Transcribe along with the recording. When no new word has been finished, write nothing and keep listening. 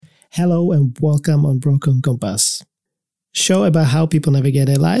Hello and welcome on Broken Compass, show about how people navigate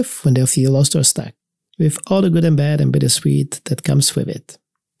their life when they feel lost or stuck, with all the good and bad and bittersweet that comes with it.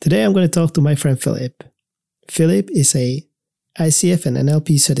 Today I'm going to talk to my friend Filip. Filip is a ICF and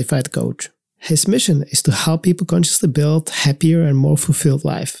NLP certified coach. His mission is to help people consciously build happier and more fulfilled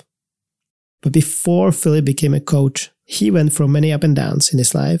life. But before Filip became a coach, he went through many up and downs in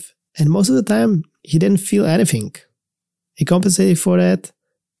his life, and most of the time he didn't feel anything. He compensated for that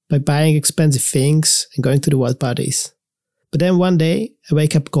by buying expensive things and going to the wild parties. But then one day, a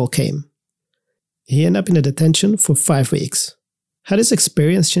wake-up call came. He ended up in a detention for 5 weeks. How did this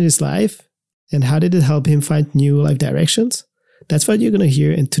experience change his life? And how did it help him find new life directions? That's what you're going to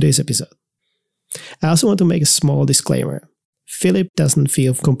hear in today's episode. I also want to make a small disclaimer. Filip doesn't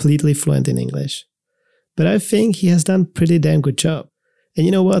feel completely fluent in English, but I think he has done a pretty damn good job. And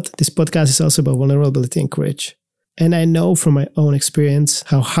you know what? This podcast is also about vulnerability and courage. And I know from my own experience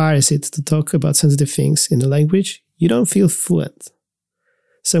how hard is it to talk about sensitive things in a language you don't feel fluent.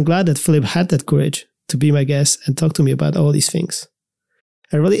 So I'm glad that Filip had that courage to be my guest and talk to me about all these things.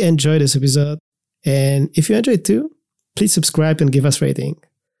 I really enjoyed this episode, and if you enjoyed it too, please subscribe and give us a rating.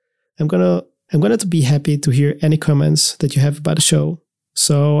 I'm gonna to be happy to hear any comments that you have about the show,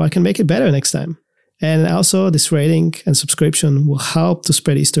 so I can make it better next time. And also, this rating and subscription will help to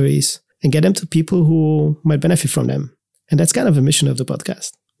spread these stories and get them to people who might benefit from them. And that's kind of the mission of the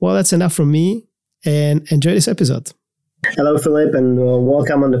podcast. Well, that's enough from me, and enjoy this episode. Hello, Filip, and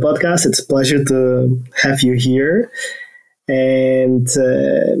welcome on the podcast. It's a pleasure to have you here. And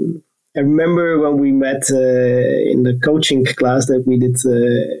I remember when we met in the coaching class that we did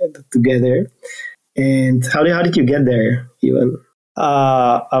together. And how did you get there, Ivan?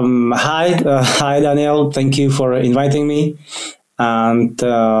 Hi, Daniel. Thank you for inviting me. And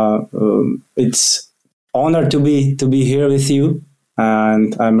it's honor to be here with you.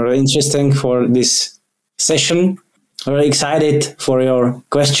 And I'm really interested for this session. Very excited for your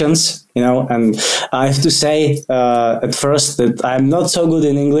questions, and I have to say at first that I'm not so good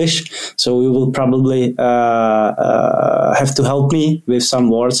in English, so you will probably have to help me with some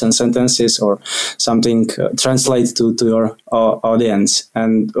words and sentences or something translate to your audience.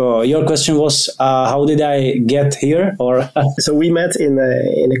 And your question was, how did I get here? Or So we met in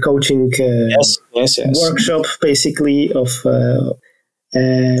a coaching yes. workshop, basically, of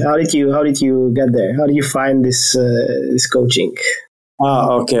how did you get there? How did you find this coaching?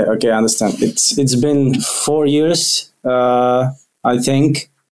 Okay, I understand. It's been 4 years, I think.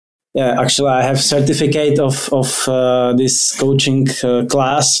 Yeah, actually, I have certificate of this coaching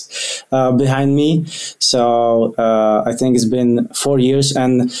class behind me. So I think it's been 4 years.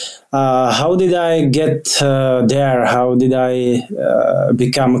 And how did I get there? How did I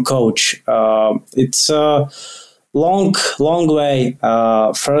become a coach? It's a long way.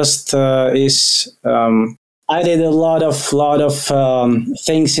 First is I did a lot of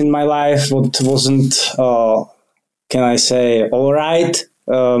things in my life what wasn't can I say all right.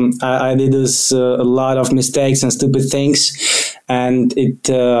 I did a lot of mistakes and stupid things, and it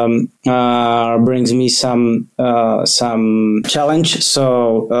brings me some challenge.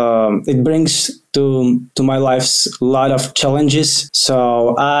 So it brings to my life a lot of challenges.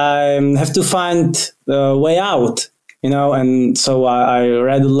 So I have to find a way out, and so I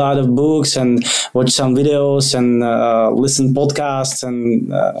read a lot of books and watched some videos and listened podcasts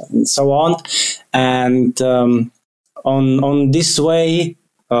and so on. And on this way,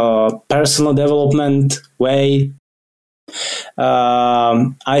 personal development way,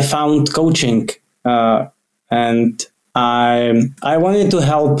 I found coaching, and I wanted to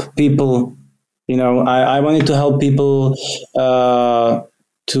help people. I wanted to help people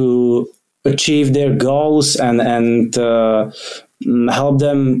to achieve their goals and help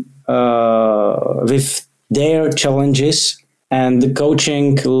them with their challenges. And the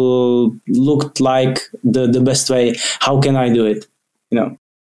coaching looked like the best way. How can I do it?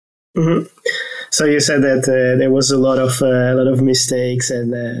 Mm-hmm. So you said that there was a lot of mistakes,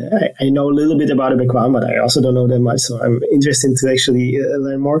 and I know a little bit about the background, but I also don't know that much. So I'm interested to actually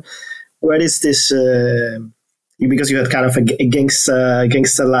learn more. Where is this? Because you had kind of a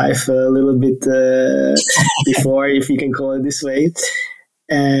gangster life a little bit before, if you can call it this way.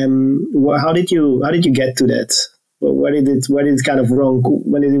 How did you get to that? Where did it kind of wrong?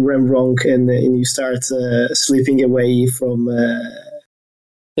 When did it went wrong, and you start slipping away from?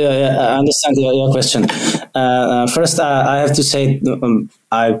 Yeah, I understand your question. First, I have to say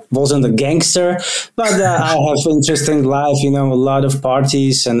I wasn't a gangster, but I have interesting life. A lot of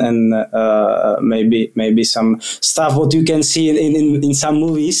parties and maybe some stuff what you can see in some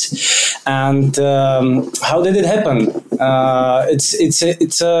movies. And how did it happen?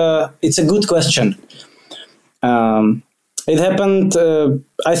 It's a good question. It happened.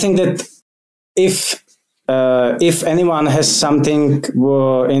 I think that if anyone has something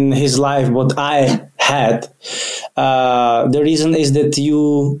in his life what I had, the reason is that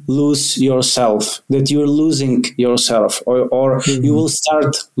you lose yourself, that you're losing yourself, or you will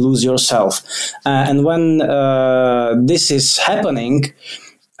start lose yourself. And when this is happening,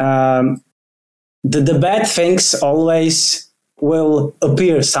 the bad things always will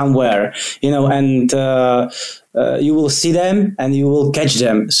appear somewhere, and you will see them and you will catch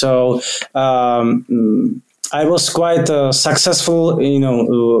them. So I was quite successful,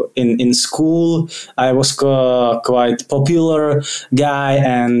 in school. I was quite popular guy,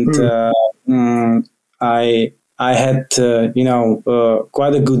 and I had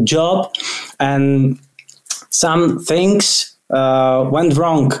quite a good job, and some things went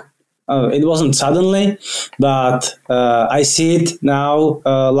wrong. It wasn't suddenly, but I see it now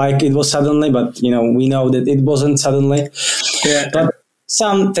like it was suddenly, but we know that it wasn't suddenly. Yeah. But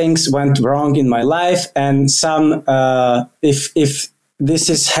some things went wrong in my life, and some if this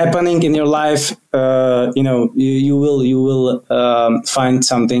is happening in your life, you will find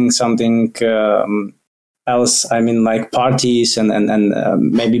something else. I mean, like parties and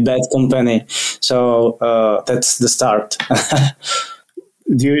maybe bad company. So that's the start.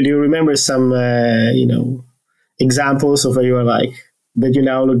 Do you remember some examples of where you were like that you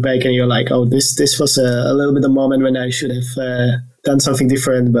now look back and you're like, oh, this was a little bit a moment when I should have done something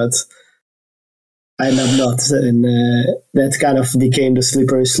different, but I ended up not, and that kind of became the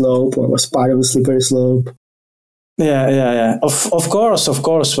slippery slope, or was part of the slippery slope. Yeah. Of course,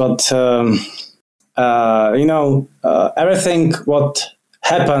 but everything what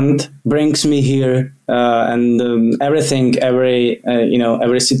happened brings me here, and every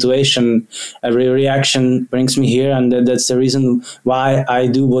situation, every reaction brings me here, and that's the reason why I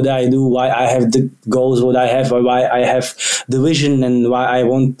do what I do, why I have the goals what I have, why I have the vision, and why I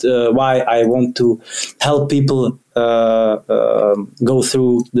want to help people go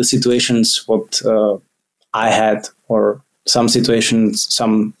through the situations what I had, or some situations,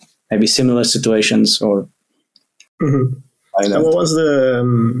 some maybe similar situations, or. Mm-hmm. And what was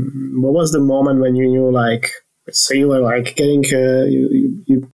the moment when you knew, like, so you were like getting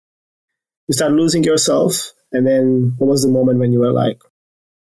you started losing yourself, and then what was the moment when you were like,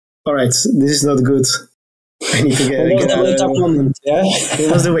 all right, this is not good, I need to get the wake up moment? Yeah, it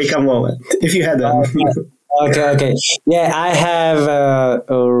was the wake up moment, if you had them. Okay. Yeah, I have a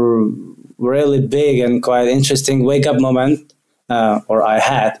really big and quite interesting wake up moment, or I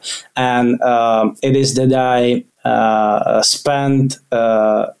had, and it is that I spent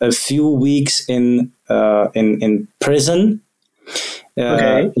a few weeks in prison.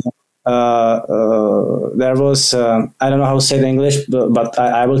 Okay. There was I don't know how to say it in English, but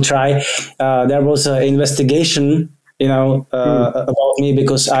I will try. There was an investigation, about me,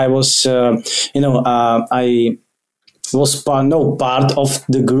 because I was, I was part of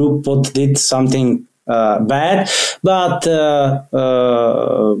the group what did something bad, but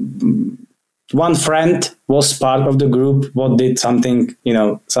one friend was part of the group what did something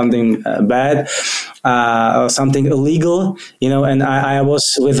bad, something illegal, and I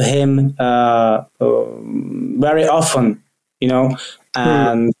was with him very often,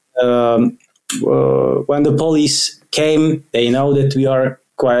 and when the police came, they know that we are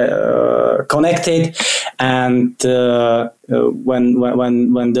quite connected, and when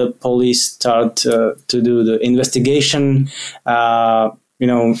the police start to do the investigation,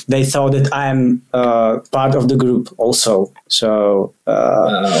 they thought that I'm part of the group also. So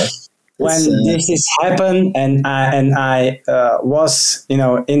when this is happened, and I was in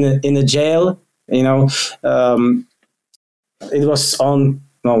a jail, it was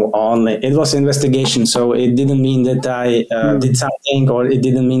it was investigation. So it didn't mean that I did something, or it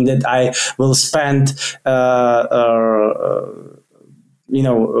didn't mean that I will spend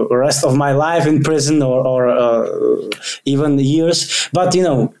the rest of my life in prison, or even years. But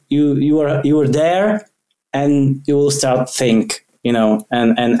you were there, and you will start think,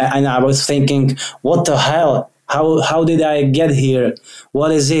 and I was thinking, what the hell? How did I get here?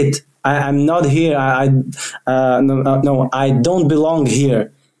 What is it? I'm not here. No, I don't belong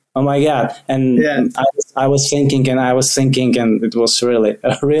here. Oh my God. And Yeah. I was thinking, and it was really,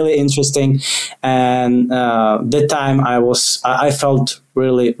 really interesting. And that time I felt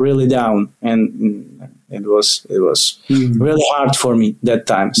really, really down. And It was really hard for me that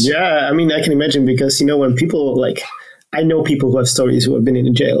times. Yeah, I mean, I can imagine because, when people I know people who have stories who have been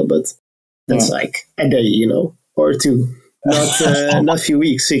in jail, but that's like a day, or two, not a few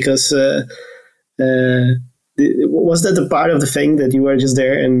weeks, because was that the part of the thing that you were just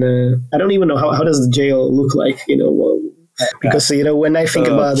there? And I don't even know how does the jail look like, because, when I think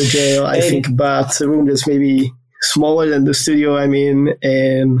about the jail, I think about a room that's maybe smaller than the studio I'm in,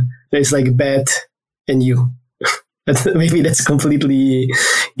 and there's like a bed and you. But maybe that's completely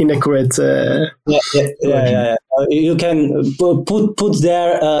inaccurate. Yeah. You can put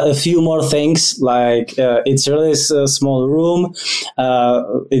there a few more things, like it's really a small room.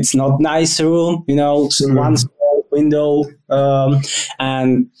 It's not nice room, one small window,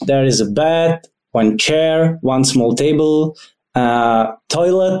 and there is a bed, one chair, one small table,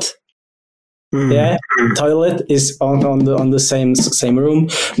 toilet. Toilet is on the same room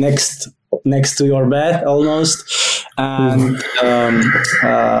next to your bed almost, and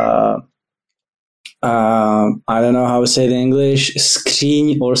I don't know how to say it in English,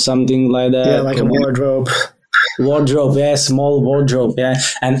 screen or something like that. Yeah, like a wardrobe. Wardrobe, yeah, small wardrobe, yeah,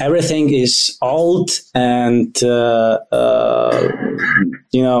 and everything is old, and a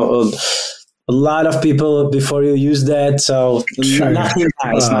lot of people before you use that, so nothing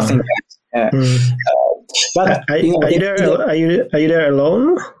nice, nothing nice. Yeah. But are you there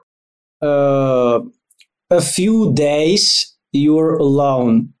alone? A few days you're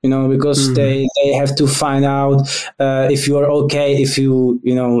alone, because they have to find out if you are okay, if you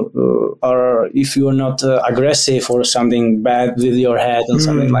or if you are not aggressive or something bad with your head and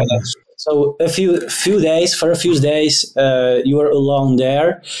something like that. So for a few days you are alone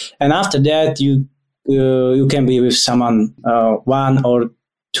there, and after that you can be with someone, one or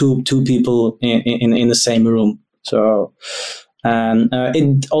two people in the same room. So. And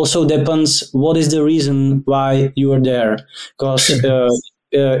it also depends what is the reason why you are there, because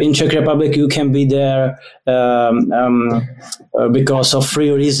in Czech Republic you can be there because of three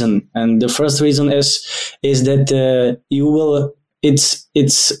reasons. And the first reason is that you will. It's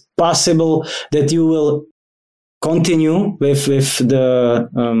possible that you will continue with the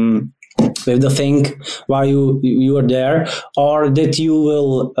thing while you are there, or that you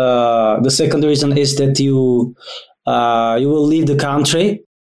will. The second reason is that you will leave the country,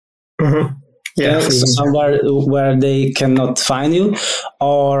 somewhere where they cannot find you,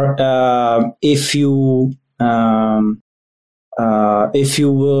 or if you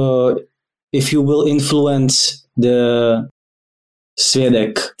will influence the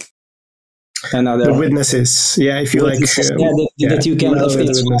svedek, the witnesses. Yeah, if you that you can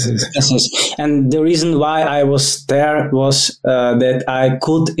influence witnesses. And the reason why I was there was that I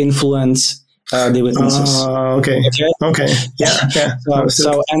could influence the witnesses. Okay. Yeah.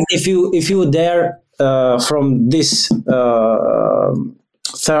 So and if you there from this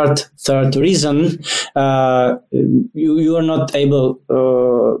third reason, you are not able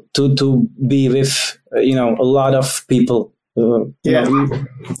to be with a lot of people. You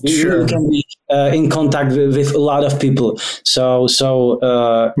can be in contact with a lot of people. So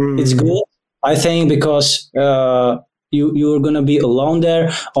it's good, I think, because you're gonna be alone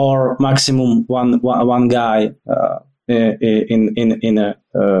there, or maximum one guy in a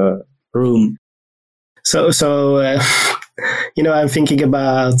room. So I'm thinking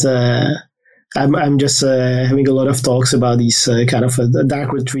about. I'm just having a lot of talks about these kind of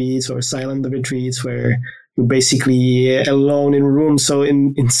dark retreats or silent retreats where you're basically alone in a room. So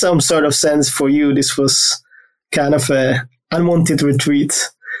in some sort of sense, for you, this was kind of a unwanted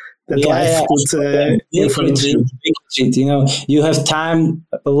retreat. That life put in front of you. You have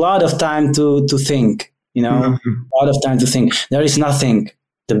a lot of time to think. A lot of time to think. There is nothing.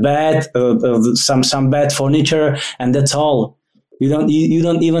 The bed, some bad furniture, and that's all. You don't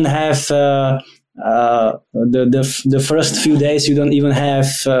even have the first few days. You don't even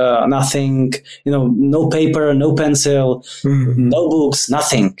have nothing. No paper, no pencil, no books,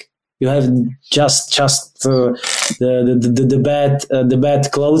 nothing. You have just the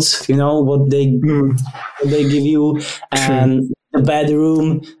bed clothes, what they give you, and the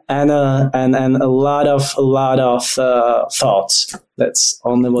bedroom, and a lot of thoughts. That's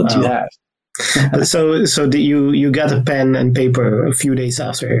only what you have. So you got a pen and paper a few days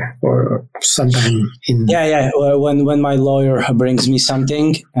after, or sometime in? Yeah. When my lawyer brought me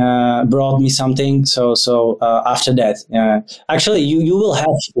something. So after that, actually, you will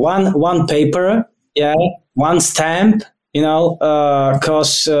have one paper, one stamp,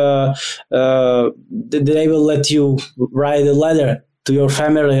 because they will let you write a letter to your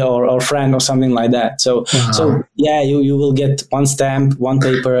family or friend or something like that. So yeah, you will get one stamp, one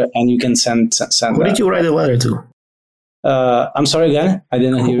paper, and you can send. Who did you write the letter to? I'm sorry again. I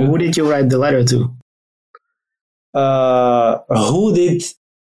didn't hear you. Who did you write the letter to? Who did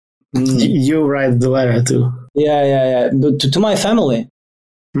you write the letter to? Yeah. But to my family.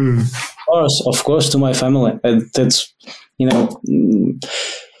 Hmm. Of course, to my family. That's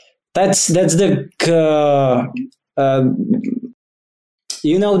that's the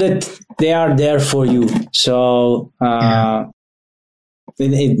that they are there for you. So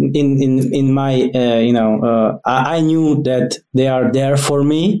in my I knew that they are there for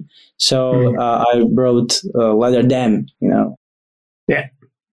me. So I wrote letter them. Yeah.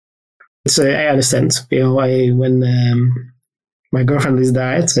 So I understand. When my girlfriend is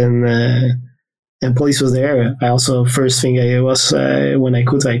died and police was there, I also first thing I was when I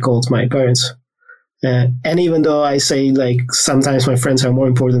called my parents. And even though I say sometimes my friends are more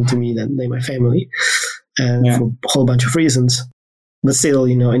important to me than my family, for a whole bunch of reasons, but still,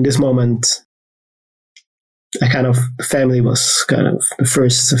 in this moment, family was kind of the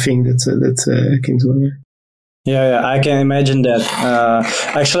first thing that came to my mind. Yeah, I can imagine that.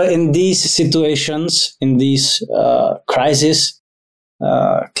 Actually, in these situations, in these crises,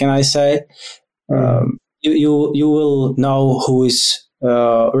 can I say, you will know who is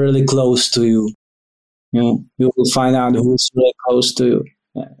really close to you. You will find out who is really close to you.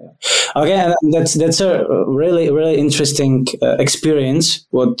 Yeah. Okay, and that's a really really interesting experience.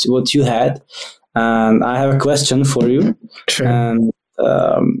 What you had, and I have a question for you. Sure. And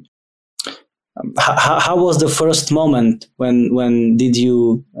how was the first moment when did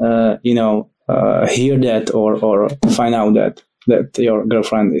you hear that or find out that your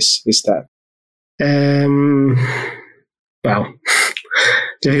girlfriend is dead? Wow,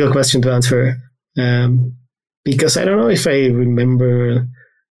 difficult question to answer. Because I don't know if I remember.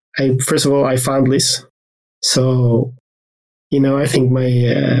 First of all, I found Liz, so I think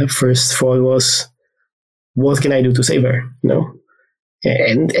my first thought was, what can I do to save her?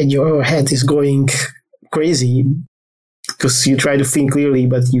 And your head is going crazy because you try to think clearly,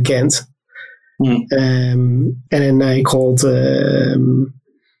 but you can't. And then I called the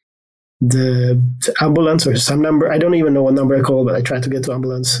ambulance or some number. I don't even know what number I called, but I tried to get to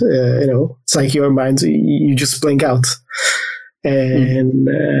ambulance. It's like your mind, you just blank out. And,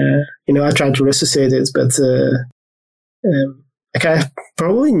 I tried to resuscitate it, but I kind of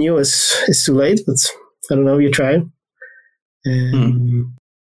probably knew it's too late, but I don't know, you tried. And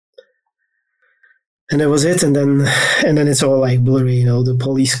that was it. And then it's all blurry, the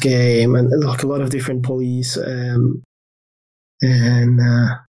police came and a lot of different police. I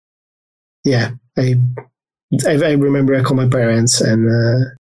remember I called my parents and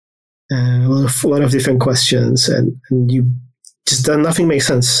a lot of different questions and you just nothing makes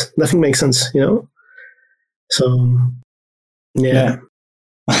sense. Nothing makes sense, So, yeah.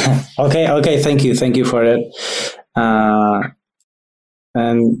 Okay. Thank you for that.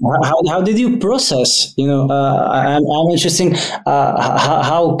 And how did you process? I'm interested.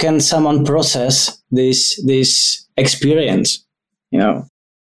 How can someone process this experience? Yes.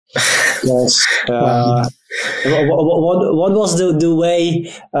 What was the way?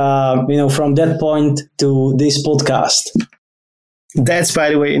 From that point to this podcast. That's, by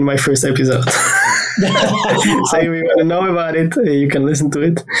the way, in my first episode. So if you want to know about it, you can listen to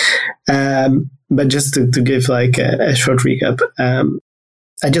it. But just to give a short recap,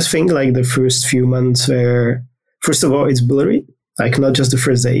 I just think the first few months were, first of all, it's blurry. Not just the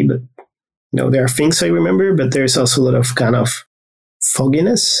first day, but there are things I remember, but there's also a lot of kind of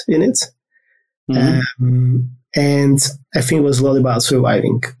fogginess in it. And I think it was a lot about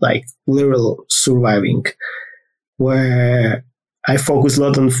surviving, literal surviving, where I focus a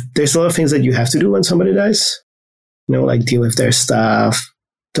lot on, there's a lot of things that you have to do when somebody dies, deal with their stuff,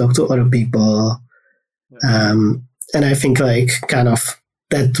 talk to other people. And I think kind of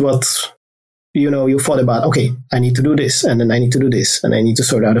that's what, you thought about, okay, I need to do this, and then I need to do this, and I need to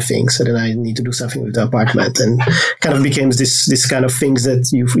sort out the things, and then I need to do something with the apartment, and kind of became this kind of things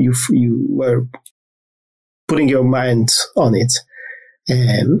that you were putting your mind on it.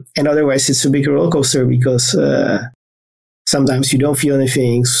 And otherwise it's a big roller coaster because sometimes you don't feel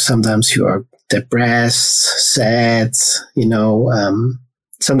anything, sometimes you are depressed, sad,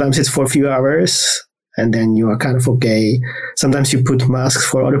 sometimes it's for a few hours and then you are kind of okay. Sometimes you put masks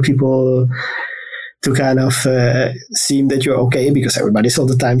for other people to kind of seem that you're okay because everybody's all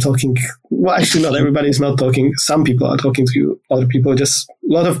the time talking. Well, actually not everybody's not talking. Some people are talking to you. Other people a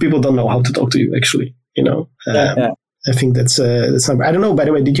lot of people don't know how to talk to you actually, I think that's not, I don't know, by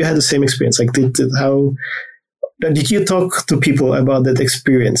the way, did you have the same experience? did you talk to people about that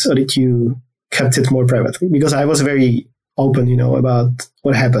experience, or did you kept it more privately? Because I was very open, about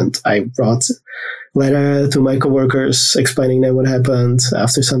what happened. I wrote a letter to my coworkers explaining them what happened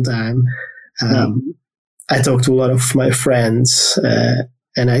after some time. I talked to a lot of my friends,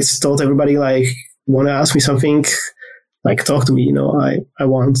 and I told everybody, like, want to ask me something, like, talk to me, I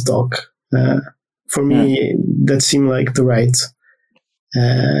want to talk. For me, that seemed like the right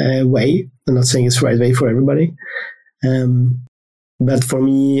way. I'm not saying it's the right way for everybody. But for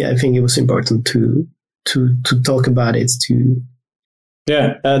me, I think it was important to talk about it.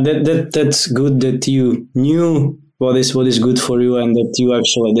 That's good that you knew what is good for you and that you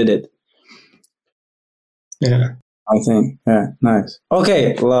actually did it. Yeah, I think. Yeah, nice.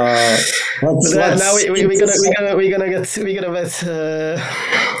 Okay, let's now we're gonna get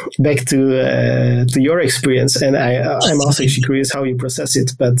back to your experience, and I'm also actually curious how you process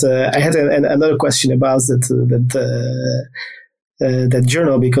it. But I had another question about that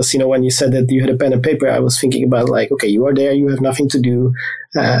journal, because when you said that you had a pen and paper, I was thinking about, like, okay, you are there, you have nothing to do.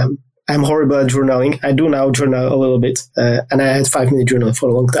 I'm horrible at journaling. I do now journal a little bit, and I had 5-minute journal for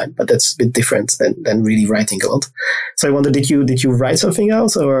a long time, but that's a bit different than really writing a lot. So I wonder, did you write something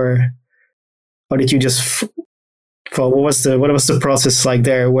else, or did you just? What was the process like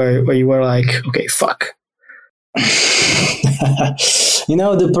there, where you were like, okay, fuck.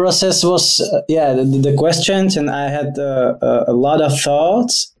 The process was the questions, and I had a lot of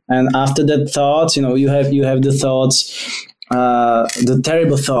thoughts, and after that thoughts, you have the thoughts. The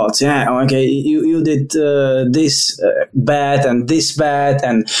terrible thoughts. Yeah, okay. You did this bad and this bad,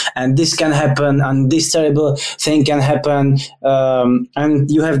 and this can happen, and this terrible thing can happen, and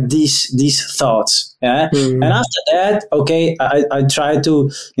you have these thoughts. Yeah, and after that, okay, I try to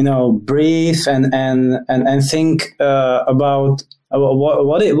breathe and think about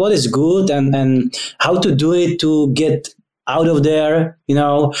what is good and how to do it to get out of there,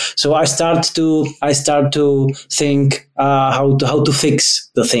 So I start to think how to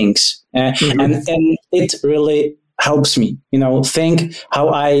fix the things, and it really helps me, think how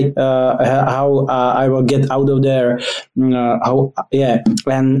I will get out of there,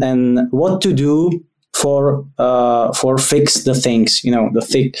 and what to do for fix the things,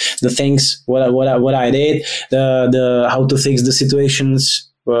 the things what I did, the how to fix the situations.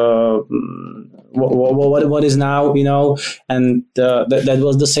 What is now, and that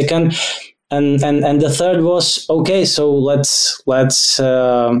was the second, and the third was, okay, so let's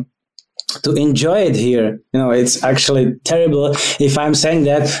to enjoy it here. It's actually terrible if I'm saying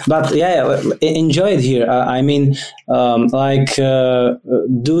that, but yeah, enjoy it here. I mean, do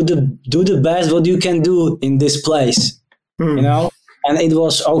the best what you can do in this place, And it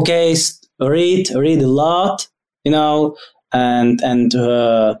was okay. Read a lot, and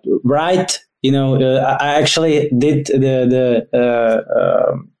write. I actually did the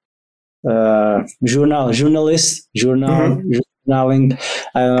journaling.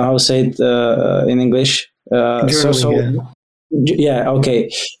 I don't know how to say it in English. Okay.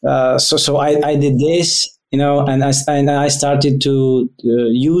 So I did this, and I started to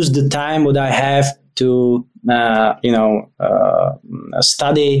use the time what I have to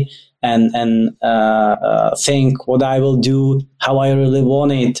study and think what I will do, how I really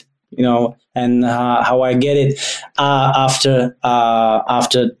want it, and how I get it after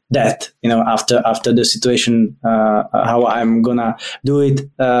that, after the situation, how I'm gonna do it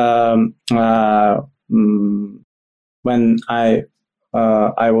when I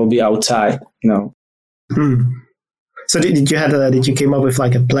will be outside, So did you came up with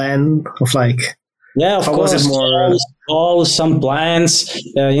like a plan of like? Yeah, of course. Was it more all some plans?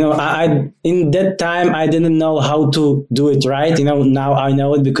 I in that time I didn't know how to do it right. Now I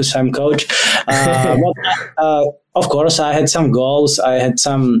know it because I'm coach. But of course, I had some goals. I had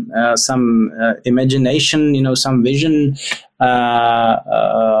some imagination. Some vision,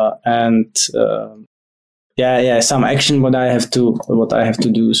 and some action. What I have to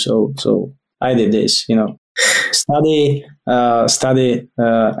do. So I did this. Study,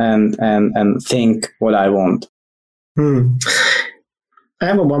 and think what I want. I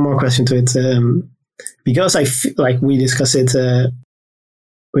have one more question to it, because I feel like we discuss it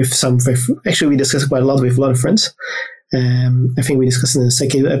we discuss it quite a lot with a lot of friends. I think we discussed in the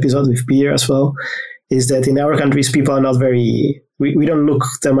second episode with Peter as well. Is that in our countries people are not very. We don't look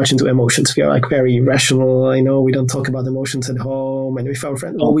that much into emotions. We are like very rational. We don't talk about emotions at home and with our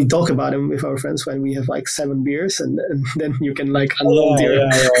friends. Well, we talk about them with our friends when we have like 7 beers, and then you can like unload your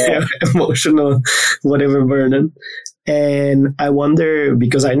emotional whatever burden. And I wonder,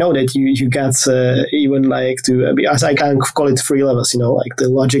 because I know that you got even like to, as I can call it, 3 levels, like the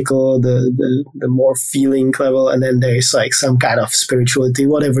logical, the more feeling level, and then there's like some kind of spirituality,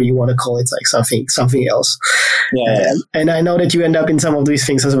 whatever you want to call it, like something else. Yeah. And I know that you end up in some of these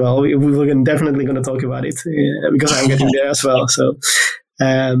things as well. We're definitely going to talk about it because I'm getting there as well. So,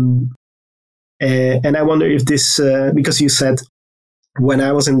 and I wonder if this, because you said, when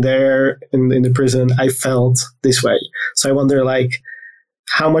I was in the prison, I felt this way. So I wonder, like,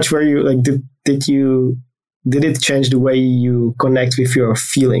 how much were you, like, did it change the way you connect with your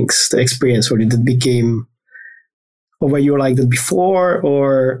feelings, the experience, or did it became, or were you like that before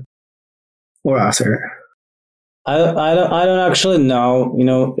or after? I don't actually know.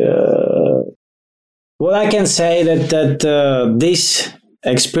 What I can say that this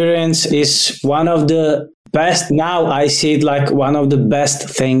experience is one of the best. Now I see it like one of the best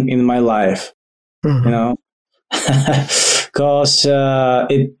thing in my life, because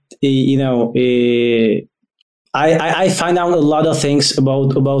I find out a lot of things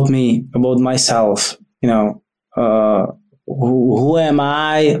about me, about myself. Who am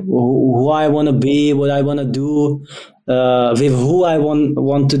I? Who I want to be? What I want to do? With who I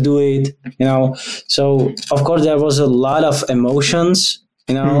want to do it? So of course there was a lot of emotions.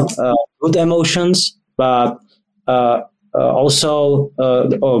 Good emotions, but also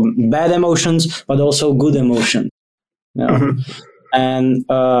bad emotions, but also good emotion. And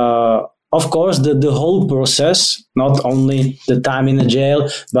of course the whole process, not only the time in the jail,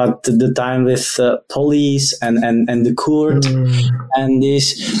 but the time with police and the court. And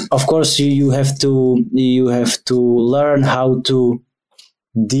this, of course, you have to learn how to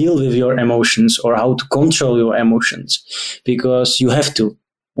deal with your emotions, or how to control your emotions, because you have to.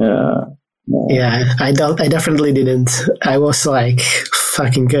 Yeah, I definitely didn't. I was like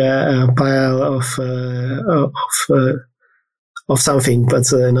fucking a pile of something, but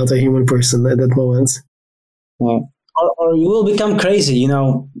not a human person at that moment. Or you will become crazy,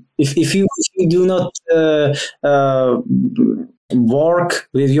 if you do not work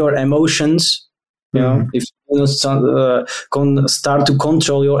with your emotions. If you start to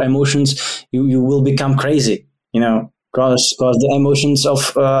control your emotions, you will become crazy. Because the emotions of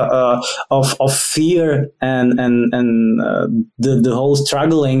fear and the whole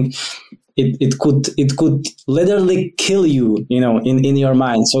struggling, it could literally kill you, in your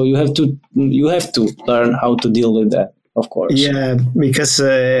mind. So you have to learn how to deal with that, of course. Yeah, because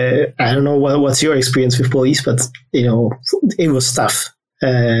I don't know what's your experience with police, but it was tough.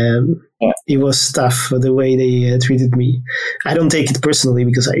 It was tough the way they treated me. I don't take it personally,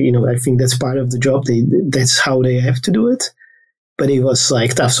 because I think that's part of the job. That's how they have to do it. But it was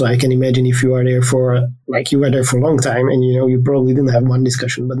like tough. So I can imagine if you are there for you were there for a long time, and you probably didn't have one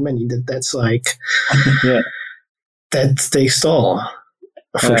discussion, but many. That's like that takes toll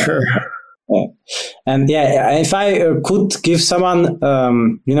for sure. Yeah. And if I could give someone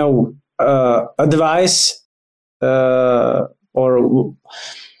advice, or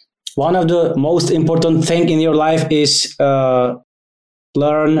one of the most important thing in your life is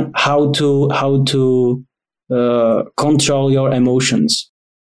learn how to control your emotions,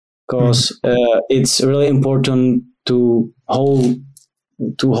 because it's really important to hold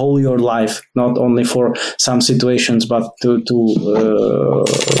your life, not only for some situations, but to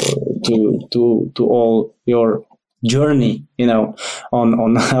all your journey,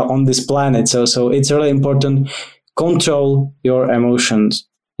 on this planet. So it's really important control your emotions,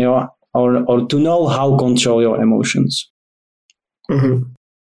 or to know how to control your emotions.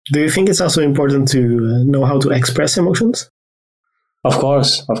 Do you think it's also important to know how to express emotions? Of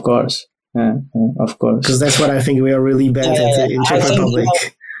course. Yeah, of course. Because that's what I think we are really bad at in Czech Republic.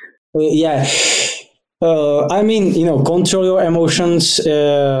 Control your emotions,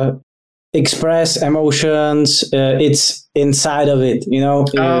 express emotions. It's inside of it,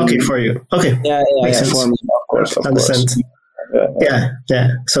 okay, for you. Okay. Yeah, for me, of course. Understand. Yeah.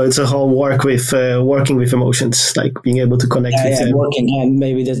 So it's a whole working with emotions, like being able to connect with them. Working, and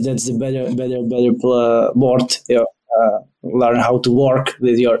maybe that's the better word. Learn how to work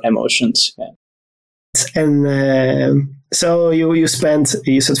with your emotions. Yeah. And so you said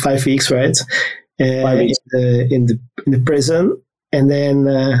 5 weeks, right? 5 weeks. in the prison, and then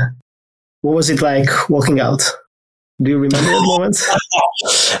what was it like walking out? Do you remember that moment?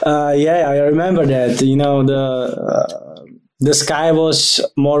 Yeah, I remember that. The sky was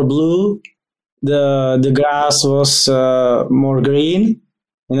more blue, the grass was more green.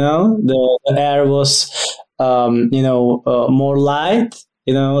 The air was more light.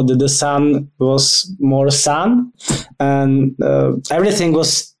 The sun was more sun, and everything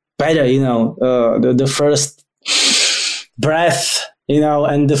was better. The first breath,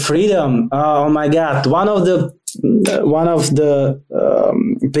 and the freedom. Oh my God! One of the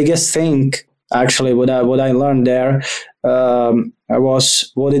biggest thing, actually, what I learned there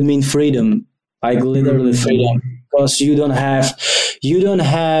was what it means freedom, like literally freedom, because you don't have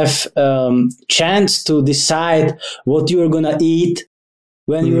chance to decide what you're gonna eat,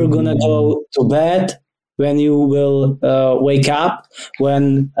 when you're gonna go to bed, when you will wake up,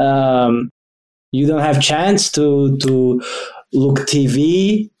 when you don't have chance to look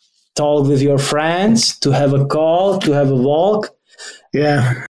TV, talk with your friends, to have a call, to have a walk.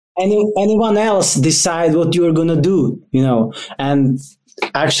 Yeah. Anyone else decide what you're gonna do, and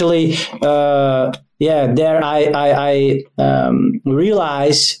actually, there I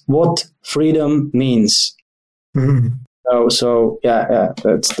realize what freedom means. So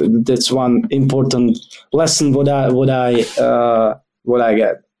that's one important lesson. What I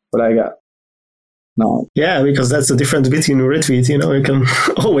got. No. Yeah, because that's the difference between a retweet. You can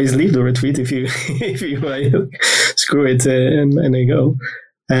always leave the retweet if you screw it and they go.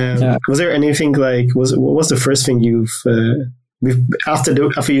 Was there anything like what was the first thing after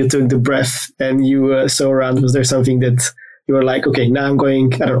you took the breath and you saw around? Was there something that you were like, okay, now I'm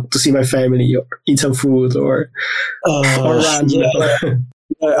going, I don't know, to see my family or eat some food or run?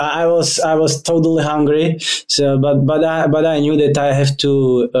 I was totally hungry. So, but I knew that I have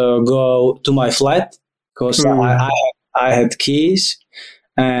to go to my flat because I had keys,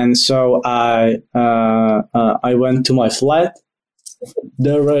 and so I went to my flat.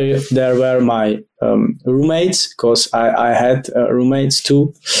 There were my roommates, because I had roommates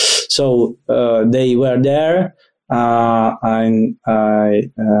too. So they were there. And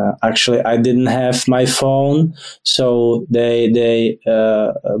actually I didn't have my phone, so they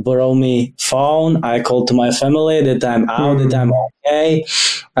borrow me phone. I called to my family that I'm out, that I'm okay.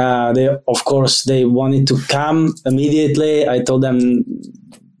 They wanted to come immediately. I told them,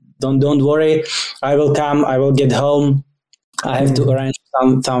 don't worry, I will come. I will get home. I have to arrange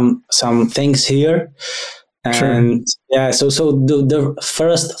some things here. And so the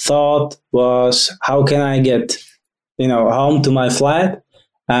first thought was, how can I get home to my flat,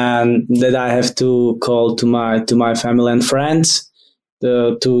 and that I have to call to my family and friends,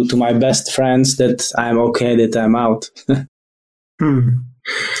 to my best friends, that I'm okay, that I'm out.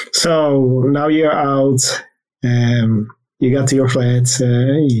 So now you're out, you got to your flat,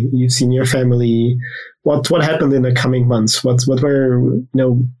 you've seen your family. What happened in the coming months? What were,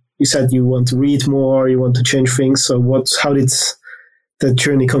 you said you want to read more, you want to change things. So how did the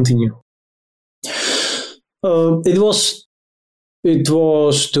journey continue? It was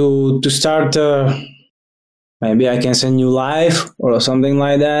to start maybe I can say new life or something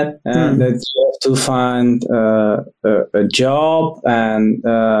like that, and that you have to find a job, and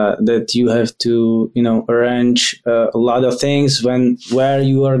that you have to arrange a lot of things where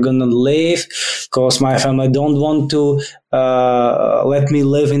you are gonna live, because my family don't want to let me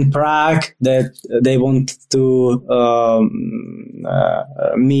live in Prague, that they want to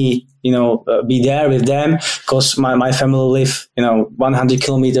me be there with them, because my family live 100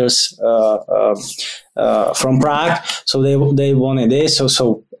 kilometers from Prague, so they wanted this.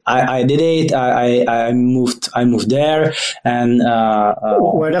 So I did it. I moved there, and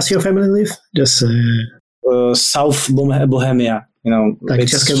where does your family live? Just South Bohemia, like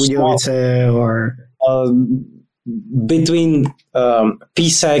České Budějovice or between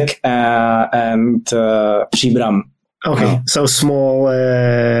Písek and Příbram. Okay, so small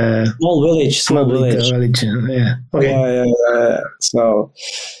village. Yeah. Okay.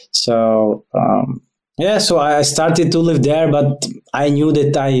 Yeah. So I started to live there, but I knew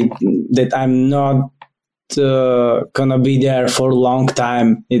that I'm not gonna be there for a long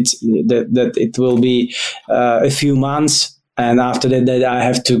time. It's that it will be a few months, and after that I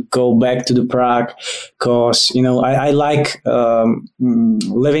have to go back to the Prague, because I like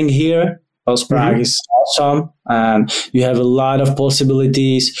living here. Because Prague is awesome, and you have a lot of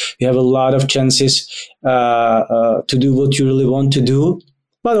possibilities. You have a lot of chances to do what you really want to do.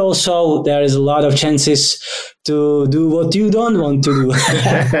 But also there is a lot of chances to do what you don't want to do.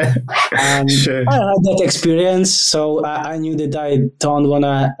 And sure. I had that experience, so I knew that I don't want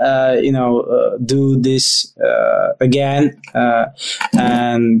to, do this again.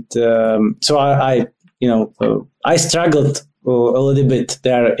 So I struggled a little bit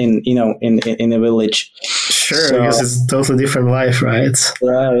there in a village. Sure, so, because it's a totally different life, right?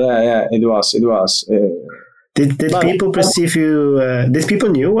 Yeah. It was. Did people perceive you? Did people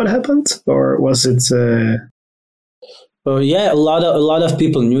knew what happened, or was it? Yeah, a lot of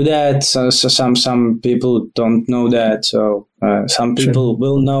people knew that. So some people don't know that. So some people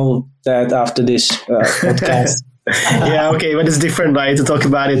will know that after this podcast. Yeah, okay, but it's different, right? To talk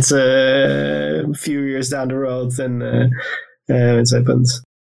about it a few years down the road than it happens.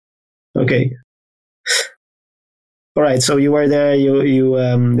 Okay. All right. So you were there. You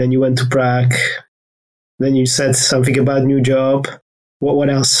then you went to Prague. Then you said something about new job. What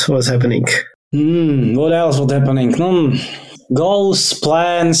else was happening? What else was happening? Goals,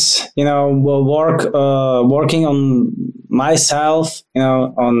 plans. Working on myself.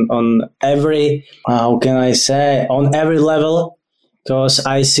 On every how can I say, on every level, because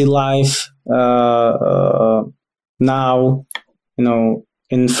I see life now.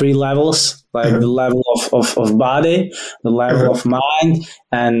 In three levels, like the level of body, the level of mind,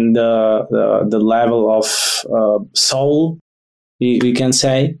 and the level of soul, we can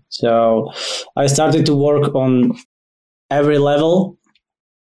say. So I started to work on every level.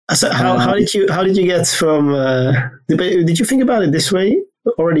 So how did you get from? Did you think about it this way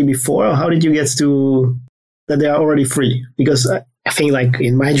already before, or how did you get to that they are already free? Because I think, like,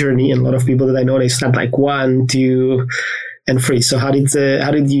 in my journey, and a lot of people that I know, they start like 1, 2, and 3. So how did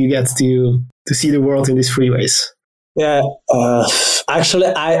you get to see the world in these 3 ways? Yeah, actually,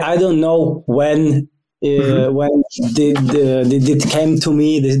 I don't know when did it came to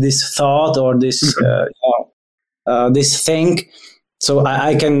me this thought or this this thing. So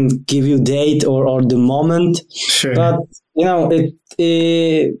I can give you date or the moment. Sure. But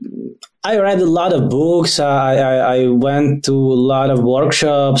I read a lot of books. I went to a lot of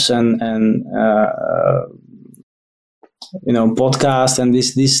workshops and podcast and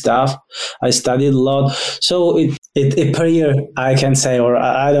this stuff. I studied a lot, so it appeared, I can say, or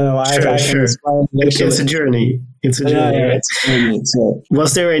I don't know. Sure, I sure. It's a journey. It's a journey. Yeah, right? it's a journey. So,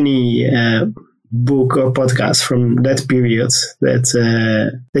 was there any book or podcast from that period that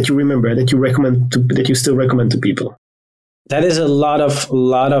you remember, that you still recommend to people? that is a lot of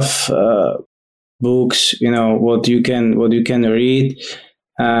books. What you can read,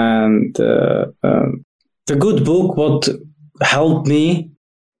 and the good book what helped me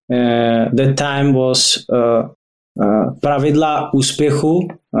that time was Pravidla úspěchu.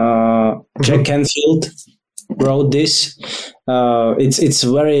 Jack Canfield wrote this. It's a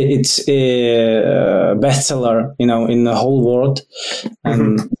bestseller, in the whole world,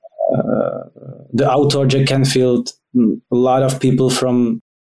 and the author Jack Canfield, a lot of people from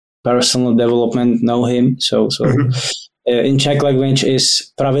personal development know him. So in Czech language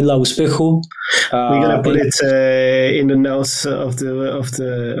is Pravidla úspěchu. We're gonna put it in the notes of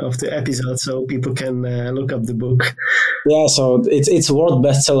the episode, so people can look up the book. Yeah, so it's world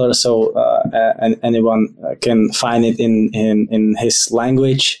bestseller. So and anyone can find it in his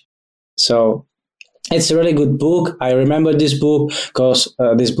language. So it's a really good book. I remember this book because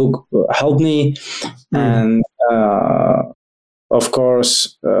this book helped me, and of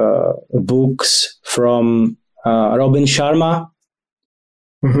course books from Robin Sharma.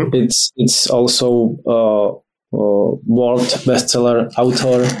 It's also world bestseller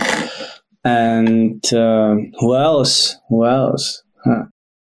author. And who else? Huh.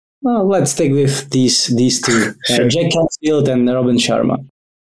 Well, let's stick with these two: Sure. Jack Canfield and Robin Sharma.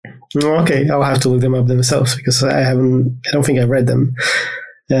 Okay, I'll have to look them up themselves because I don't think I've read them.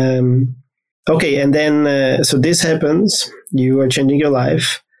 Okay, and then so this happens. You are changing your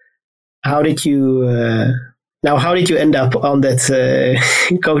life. How did you end up on that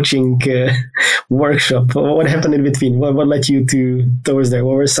coaching workshop? What happened in between? What led you towards there?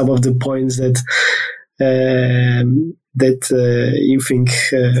 What were some of the points that you think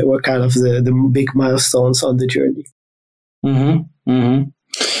were kind of the big milestones on the journey?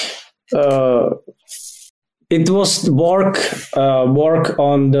 It was work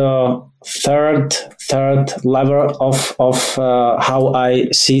on the third level of how I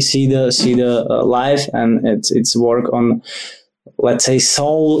see the life, and it's work on, let's say,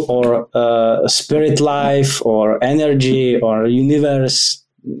 soul or spirit life or energy or universe,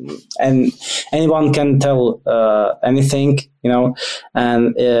 and anyone can tell anything,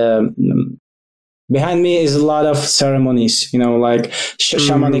 and behind me is a lot of ceremonies, like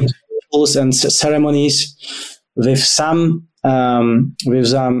shamanic rituals and ceremonies with some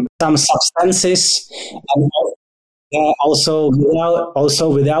substances, and also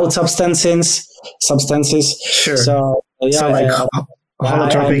without substances. Sure. So like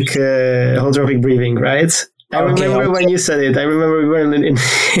holotropic breathing, right? I remember when you said it. I remember we were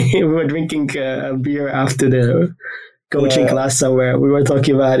we were drinking a beer after the coaching class somewhere. We were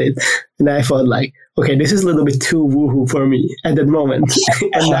talking about it, and I thought, like, okay, this is a little bit too woohoo for me at that moment,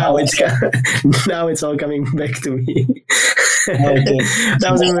 and now it's all coming back to me. Okay.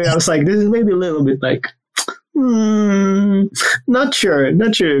 That was when I was like, this is maybe a little bit like Not sure if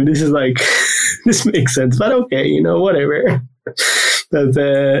this is like this makes sense, but okay, whatever. But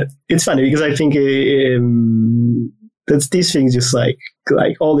it's funny because I think that's these things just like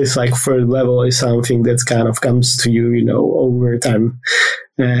all this like third level is something that kind of comes to you, over time.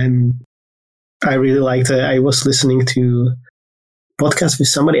 And I really liked. I was listening to a podcast with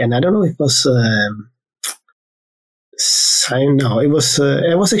somebody, and I don't know if it was. I don't know. It was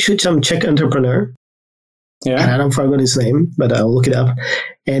actually some Czech entrepreneur. Yeah, and I don't forget his name, but I'll look it up.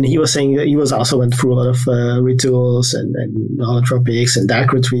 And he was saying that he was also went through a lot of rituals and holotropics and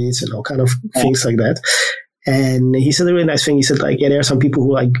dark retreats and all kind of things like that. And he said a really nice thing. He said like, yeah, there are some people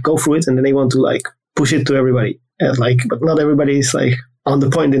who like go through it and then they want to like push it to everybody. And like, but not everybody is like on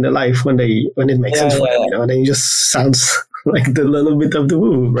the point in their life when it makes sense for them, And then it just sounds like the little bit of the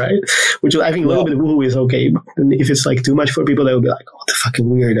woo, right? Which I think a little bit of woo is okay. But if it's like too much for people, they'll be like, "Oh, the fucking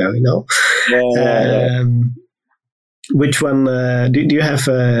weirdo," Which one do you have?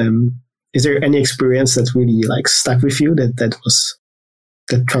 Is there any experience that really like stuck with you that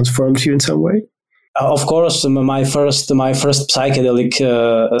transformed you in some way? Of course, my first psychedelic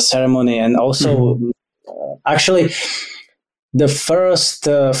ceremony, and also actually the first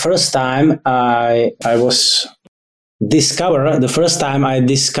time I was. The first time I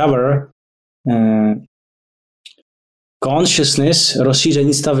discover consciousness,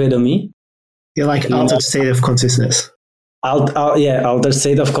 rozšíření stav vědomí. You're like altered state of consciousness. Altered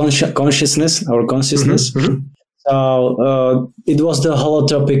state of consciousness or consciousness. Mm-hmm. So it was the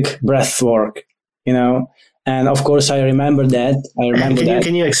holotropic breath work, And of course, I remember that.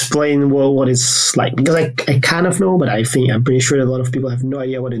 Can you explain what it's like? Because I kind of know, but I'm pretty sure that a lot of people have no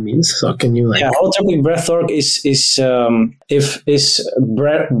idea what it means. So can you like? Yeah, holotropic breathwork is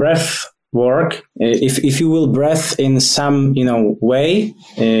breath work. If you will breath in some way,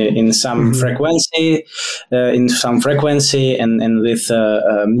 in some frequency, and with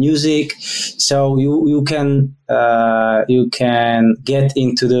music, so you can get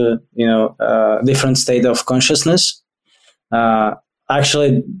into the different state of consciousness.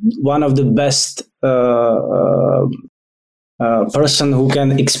 Actually, one of the best person who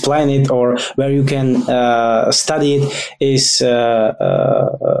can explain it or where you can study it is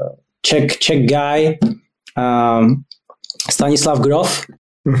Czech guy, Stanislav Grof.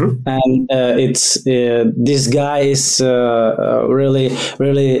 Mm-hmm. And it's this guy is really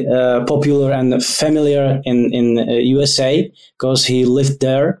popular and familiar in USA because he lived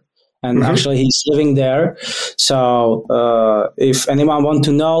there, and actually he's living there. So if anyone want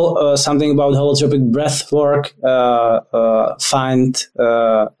to know something about holotropic breath work, find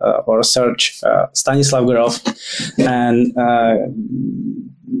or search Stanislav Grof, and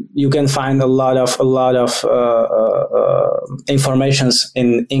you can find a lot of informations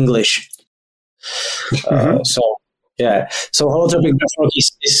in English. So holotropic breathwork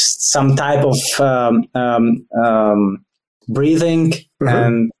is some type of breathing,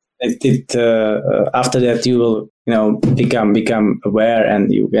 and it after that you will become aware,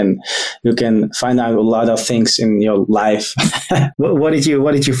 and you can find out a lot of things in your life. What did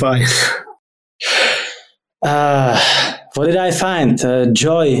you find? What did I find?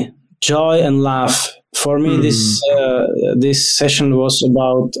 Joy and love. For me, this session was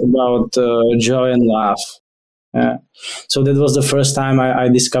about joy and love. So that was the first time I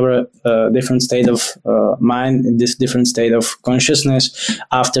discovered a different state of mind, this different state of consciousness.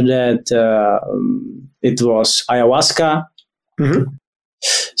 After that, it was ayahuasca. Mm-hmm.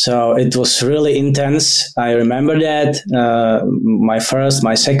 So it was really intense. I remember that my first,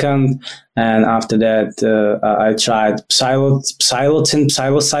 my second, and after that I tried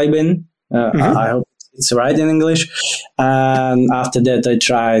psilocybin. I hope it's right in English. And after that I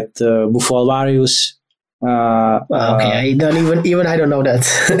tried Bufo-Alvarius. Okay, I don't know that.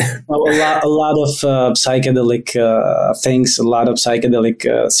 a lot of psychedelic things, a lot of psychedelic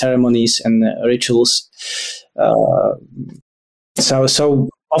ceremonies and rituals. So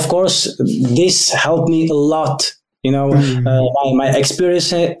of course this helped me a lot. My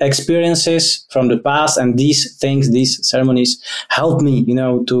experiences from the past and these things, these ceremonies helped me,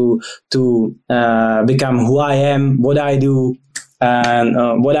 to become who I am, what I do,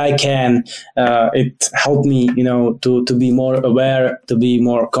 and what I can. It helped me, to be more aware, to be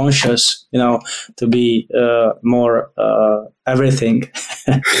more conscious, to be more everything.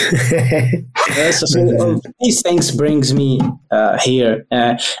 So these things brings me here,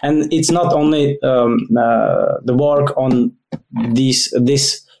 and it's not only the work on this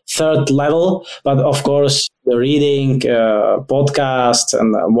third level, but of course the reading, podcasts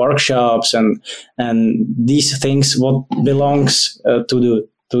and workshops and these things what belongs to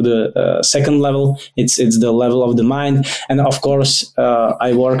the to the second level. It's the level of the mind, and of course,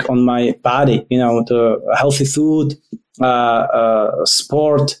 I work on my body. The healthy food,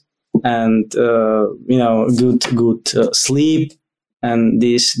 sport, and good sleep, and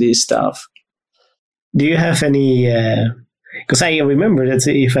this stuff. Do you have any? Because I remember that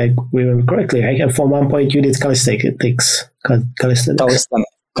if I remember correctly, from one point you did calisthenics.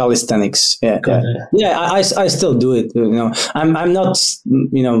 Calisthenics, yeah. I still do it. I'm not.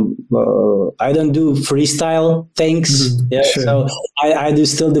 I don't do freestyle things. Mm-hmm. Yeah, sure. So I do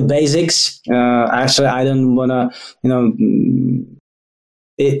still the basics. Actually, I don't wanna.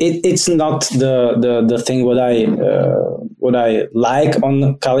 It's not the thing what I like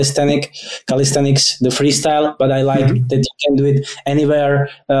on calisthenics, the freestyle, but I like that you can do it anywhere,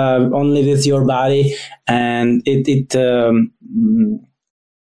 only with your body, and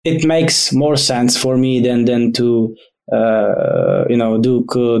it makes more sense for me than to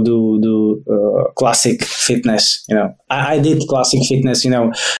do classic fitness. I did classic fitness.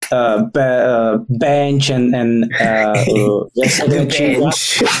 Bench and the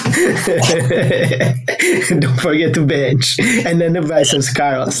bench. Don't forget to bench, and then the biceps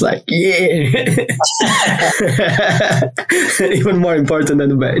curls. Like even more important than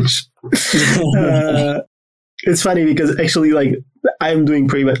the bench. It's funny because actually, like, I'm doing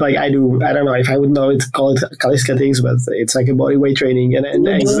pretty much like I don't know if I would call it calisthenics, but it's like a body weight training and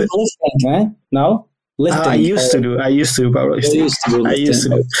lifting, eh? No, lifting. I used to powerlifting. I used to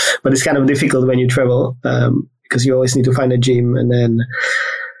do, but it's kind of difficult when you travel because you always need to find a gym, and then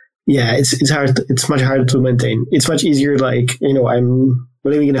it's hard. It's much harder to maintain. It's much easier. Like I'm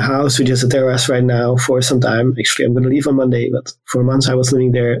living in a house with just a terrace right now for some time. Actually, I'm going to leave on Monday, but for months I was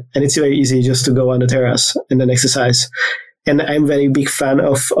living there, and it's very easy just to go on the terrace and then exercise. And I'm a very big fan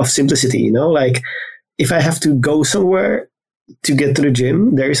of simplicity, like if I have to go somewhere to get to the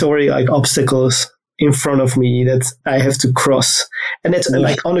gym, there is already like obstacles in front of me that I have to cross. And that's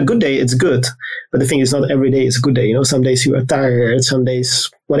like on a good day, it's good. But the thing is not every day is a good day. Some days you are tired, some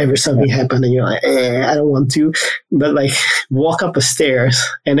days whatever, something happened and you're like, I don't want to. But like walk up a stairs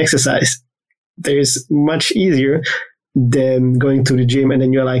and exercise, there's much easier than going to the gym and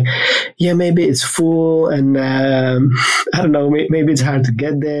then you're like, maybe it's full and I don't know, maybe it's hard to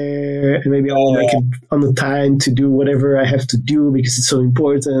get there and maybe I won't make it on the time to do whatever I have to do because it's so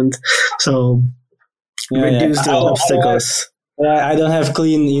important. So reduce the obstacles. I don't have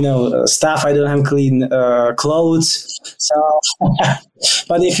clean, stuff. I don't have clean clothes. So,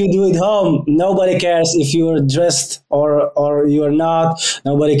 but if you do it home, nobody cares if you're dressed or you're not.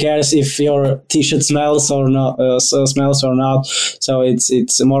 Nobody cares if your t-shirt smells or not. So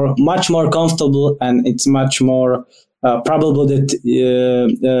it's much more comfortable, and it's much more probable that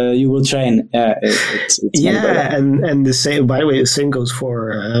you will train. It's and the same. By the way, the same goes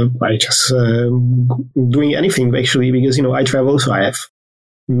for just doing anything actually, because I travel, so I have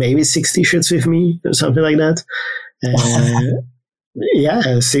maybe 6 t-shirts with me or something like that.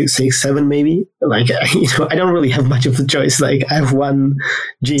 6, 7 maybe. Like I don't really have much of a choice. Like I have one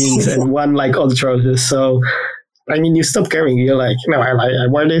jeans and one like other trousers. So I mean, you stop caring. You're like, I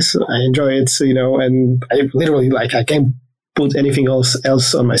wear this. I enjoy it. And I literally I can't put anything else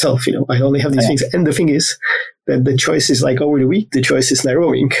on myself. I only have these things. And the thing is that the choice is like over the week, the choice is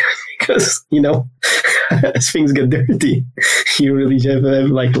narrowing because as things get dirty, you really have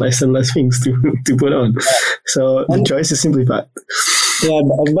like less and less things to put on. So the choice is simplified. Yeah,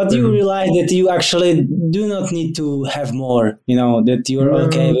 but you realize that you actually do not need to have more, that you're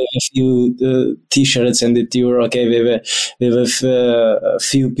okay with a few t-shirts and that you're okay with a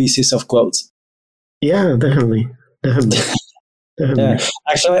few pieces of clothes. Yeah, definitely. Yeah.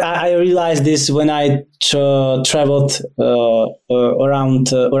 Actually, I realized this when I traveled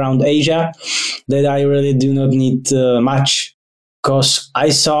around Asia, that I really do not need much, because I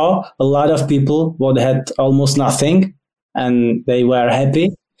saw a lot of people who had almost nothing and they were happy,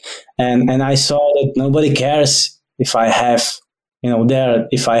 and I saw that nobody cares if I have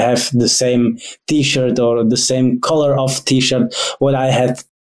if I have the same t-shirt or the same color of t-shirt what I had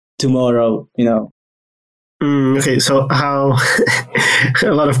tomorrow. Okay, so how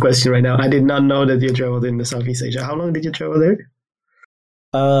a lot of questions right now. I did not know that you traveled in the Southeast Asia. How long did you travel there?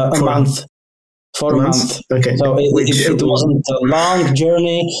 A month. For a month. Okay. So it wasn't a long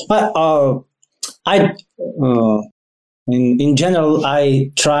journey, but in general,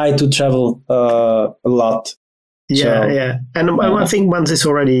 I try to travel a lot. Yeah. And I think once it's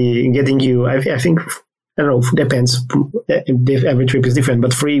already getting you, I think, I don't know, depends. Every trip is different,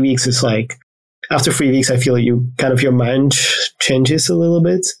 but 3 weeks is like, after 3 weeks, I feel your mind changes a little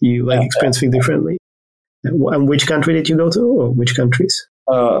bit. You experience things differently. And which country did you go to, or which countries?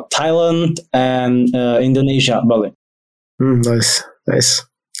 Thailand and Indonesia, Bali. Nice.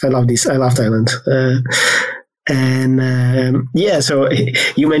 I love this. I love Thailand. So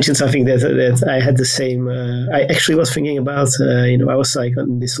you mentioned something that I had the same. I actually was thinking about. I was like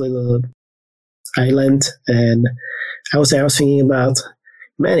on this little island, and I was thinking about,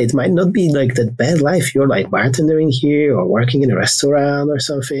 man, it might not be like that bad life. You're like bartending here or working in a restaurant or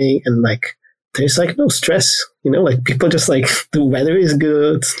something, and like there's like no stress. Like people just like the weather is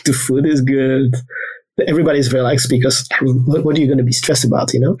good, the food is good. Everybody's relaxed because what are you going to be stressed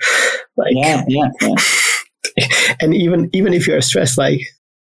about? Like yeah. And even if you're stressed, like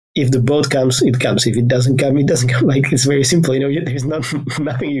if the boat comes, it comes. If it doesn't come, it doesn't come. Like it's very simple. There's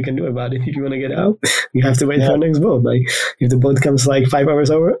nothing you can do about it. If you want to get out, you have to wait for the next boat. Like if the boat comes like 5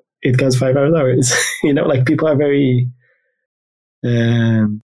 hours over, it comes 5 hours over. Like people are very,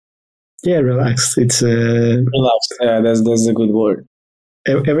 relaxed. It's relaxed. Yeah, that's a good word.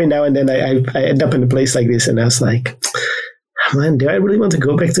 Every now and then I end up in a place like this, and I was like, man, do I really want to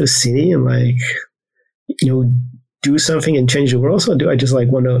go back to the city and like, do something and change the world? Or do I just like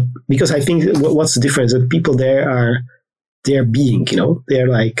want to? Because I think what's the difference? That people there they're being, they're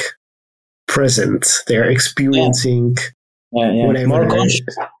like present, they're experiencing whatever. More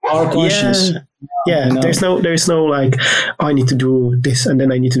conscious. Yeah. There's no like, oh, I need to do this and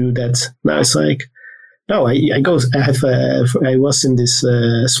then I need to do that. Now it's like, no, I was in this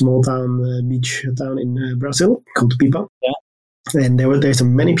small town, beach town in Brazil called Pipa. Yeah. And there's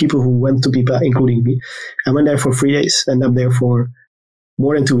many people who went to Pipa, including me. I went there for 3 days and I'm there for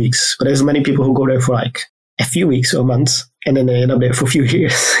more than 2 weeks. But there's many people who go there for like a few weeks or months, and then they end up there for a few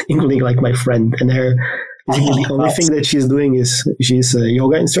years, including like my friend. And the only thing that she's doing is she's a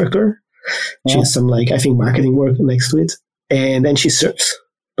yoga instructor. She has some like, I think, marketing work next to it. And then she serves.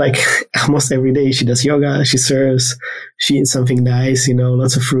 Like almost every day she does yoga, she serves, she eats something nice,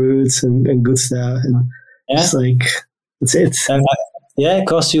 lots of fruits and good stuff. And it's like, that's it. And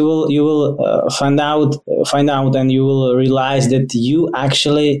because you will find out and you will realize that you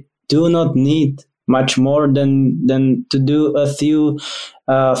actually do not need much more than to do a few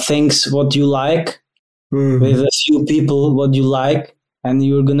things what you like with a few people what you like, and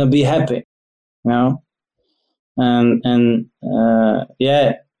you're gonna be happy, and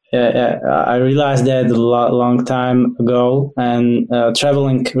I realized that a long time ago, and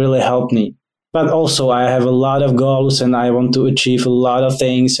traveling really helped me. But also I have a lot of goals and I want to achieve a lot of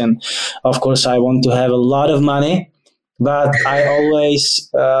things. And of course I want to have a lot of money, but I always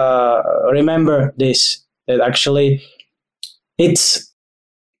remember this, that actually it's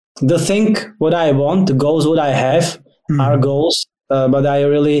the thing what I want, the goals what I have are goals. But I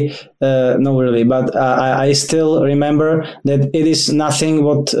really, but I still remember that it is nothing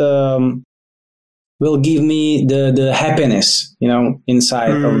what will give me the happiness,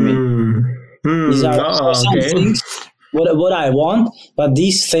 inside of me. These are some things what I want, but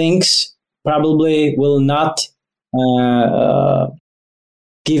these things probably will not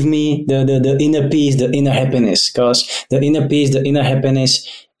give me the inner peace, the inner happiness, because the inner peace, the inner happiness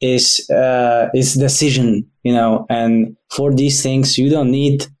is decision, and for these things you don't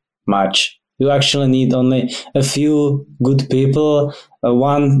need much. You actually need only a few good people,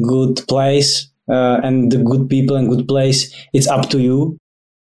 one good place, and the good people and good place, it's up to you.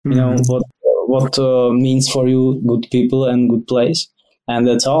 What means for you good people and good place, and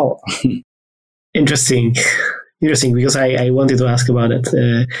that's all. Interesting, because I wanted to ask about it,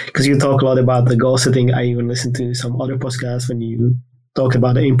 because you talk a lot about the goal setting. I even listened to some other podcasts when you talk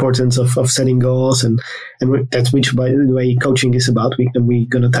about the importance of setting goals, and that's which, by the way, coaching is about. We're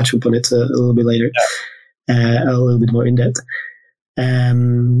going to touch upon it a little bit later, a little bit more in depth.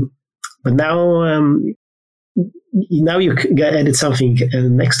 But now you added something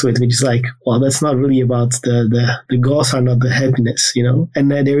next to it, which is like, well, that's not really about the goals are not the happiness,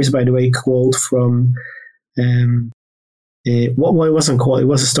 And there is, by the way, a quote from what it wasn't quote. It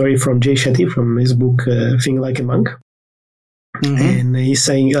was a story from Jay Shetty from his book Think Like a Monk. Mm-hmm. And he's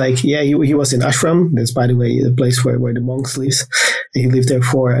saying like, he was in ashram. That's, by the way, the place where the monks live. And he lived there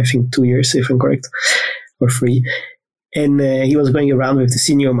for, I think, 2 years, if I'm correct, or 3. And he was going around with the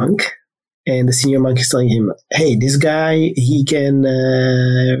senior monk. And the senior monk is telling him, hey, this guy, he can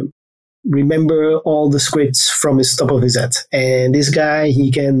remember all the scripts from his top of his head. And this guy, he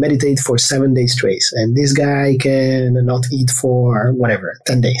can meditate for 7 days straight. And this guy can not eat for,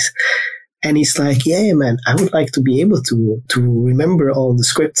 10 days. And he's like, yeah, man, I would like to be able to remember all the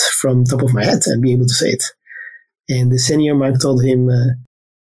script from top of my head and be able to say it. And the senior monk told him,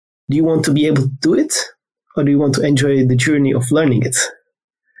 do you want to be able to do it? Or do you want to enjoy the journey of learning it?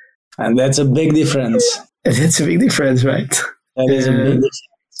 And that's a big difference. That's a big difference, right? That is a big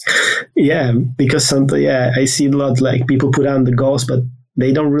Yeah, because I see a lot like people put on the goals, but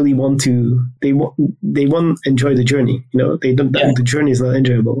they don't really want to. They won't enjoy the journey. They don't. Yeah. The journey is not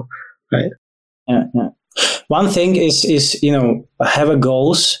enjoyable, right? Yeah. One thing is have a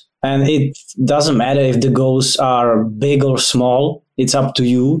goals, and it doesn't matter if the goals are big or small. It's up to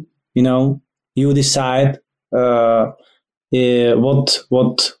you. You decide what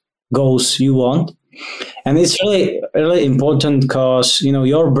goals you want. And it's really, really important because,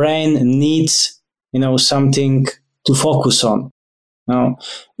 your brain needs, something to focus on.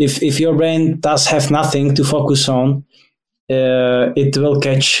 If your brain does have nothing to focus on, it will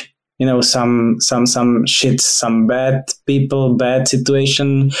catch, some shit, some bad people, bad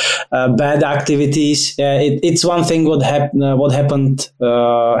situation, bad activities. It's one thing what happened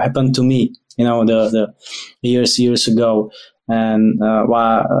to me, the years ago. And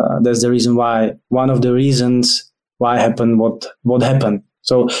that's the reason why, one of the reasons why happened what happened.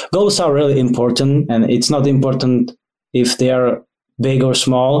 So goals are really important, and it's not important if they are big or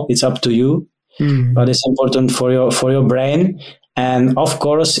small. It's up to you, but it's important for your brain. And of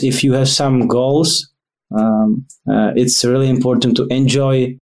course, if you have some goals, it's really important to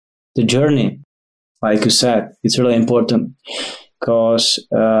enjoy the journey. Like you said, it's really important because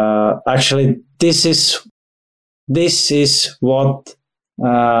actually this is what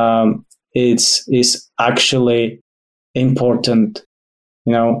is actually important,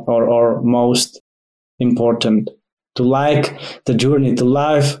 or most important, to like the journey, to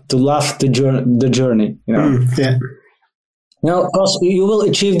love the journey, Yeah. Because you will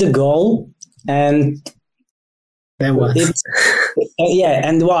achieve the goal, and then what?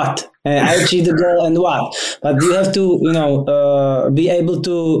 And what? I achieved the goal, and what? But you have to, be able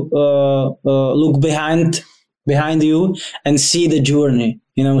to look behind you and see the journey.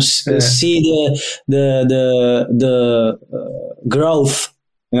 See the growth.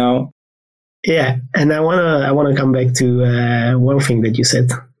 Yeah, and I wanna come back to one thing that you said,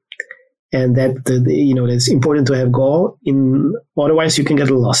 and that it's important to have goal. Otherwise you can get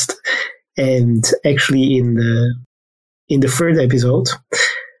lost. And actually, in the third episode,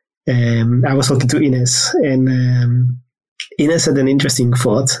 I was talking to Ines, and Ines had an interesting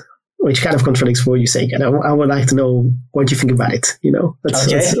thought, which kind of contradicts what you say, and I would like to know what you think about it.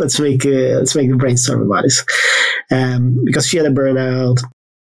 Let's make the brainstorm about this, because she had a burnout.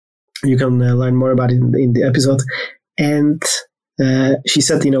 You can learn more about it in the episode, and she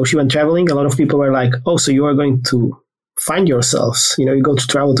said, she went traveling. A lot of people were like, "Oh, so you are going to find yourselves? You go to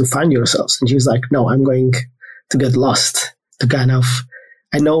travel to find yourselves?" And she was like, "No, I'm going to get lost. To kind of,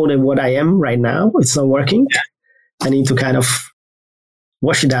 I know that what I am right now, it's not working. I need to kind of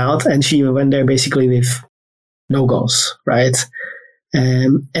wash it out." And she went there basically with no goals, right?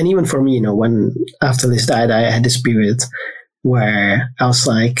 And even for me, when after Liz died, I had this period where I was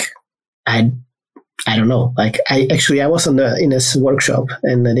like, I don't know. Like I was in a workshop,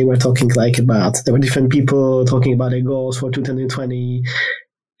 and they were talking there were different people talking about their goals for 2020,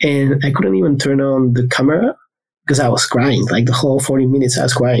 and I couldn't even turn on the camera because I was crying. Like the whole 40 minutes I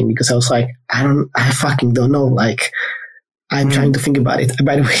was crying because I was like, I fucking don't know. Like I'm trying to think about it.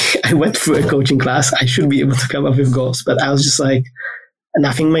 By the way, I went through a coaching class. I should be able to come up with goals, but I was just like,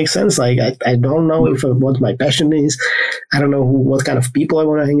 nothing makes sense. Like I don't know what my passion is. I don't know what kind of people I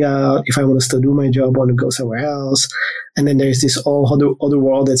want to hang out. If I want to still do my job, I want to go somewhere else. And then there's this whole other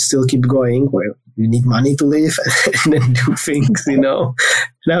world that still keep going, where you need money to live and then do things, And I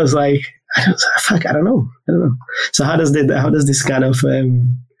was like, I don't know. So how does this kind of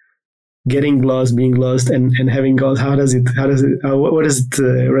getting lost, being lost, and having goals, what does it resonate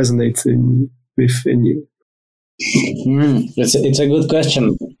within you? It's a good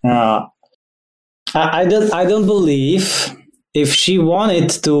question. I don't believe, if she wanted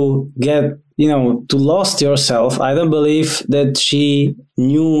to get to lost yourself, I don't believe that she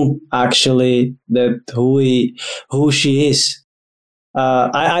knew actually that who she is.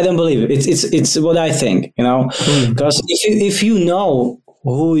 I don't believe it. It's what I think, because if you know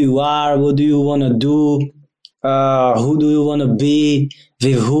who you are, what do you want to do, who do you want to be,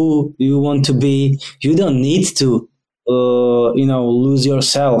 with who you want to be, you don't need to lose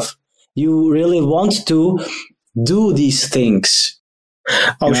yourself. You really want to do these things.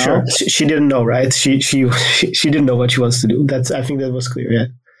 Oh, sure. She didn't know, right? She didn't know what she wants to do. I think that was clear. Yeah.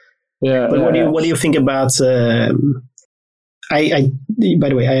 Yeah. But what do you think about? By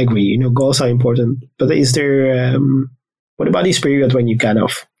the way, I agree. Goals are important. But is there? What about this period when you kind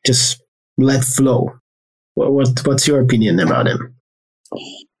of just let flow? What's your opinion about them?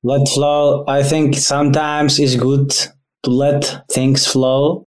 Let flow. I think sometimes it's good to let things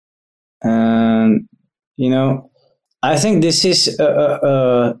flow, and I think this is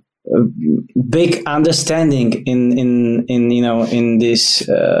a big understanding in you know in this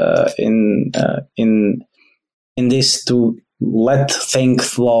in this to let things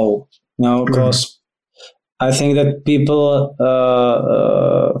flow, you know, because I think that people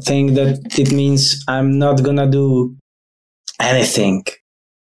think that it means I'm not gonna do anything,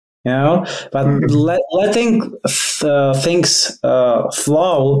 you know. But letting things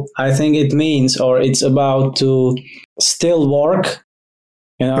flow, I think it means, or it's about to still work,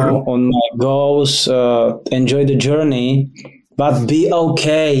 you know, on my goals, enjoy the journey, but be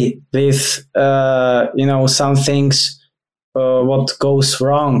okay with you know, some things what goes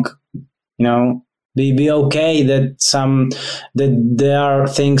wrong, you know. Be okay that there are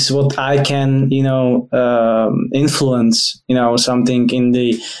things what I can, you know, influence, you know, something in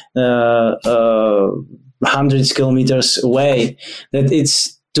the hundreds kilometers away, that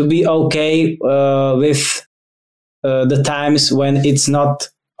it's to be okay with the times when it's not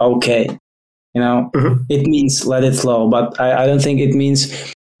okay, you know. It means let it flow, but I don't think it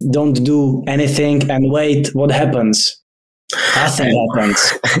means don't do anything and wait what happens. Nothing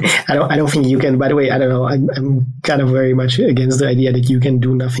happens. I don't think you can. By the way, I don't know. I'm kind of very much against the idea that you can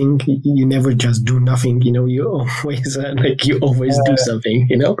do nothing. You never just do nothing. You know, you always you always do something.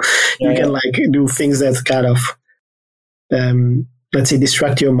 You know, you can like do things that kind of let's say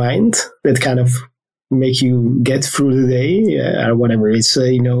distract your mind, that kind of make you get through the day, or whatever. It's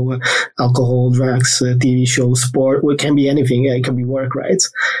you know, alcohol, drugs, TV shows, sport. It can be anything. It can be work, right?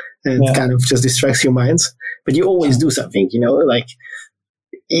 And kind of just distracts your mind. But you always do something, you know, like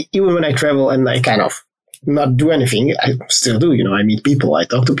even when I travel and I kind of not do anything, I still do, you know. I meet people, I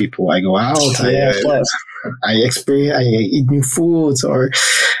talk to people, I go out, I experience, I eat new foods, or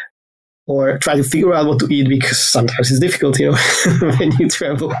try to figure out what to eat, because sometimes it's difficult, you know, when you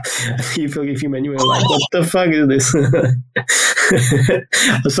travel. People give you menu and like, what the fuck is this?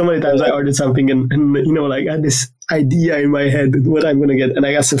 So many times I ordered something and you know, like I had this idea in my head what I'm gonna get, and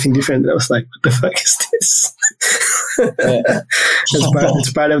I got something different, and I was like, what the fuck is this?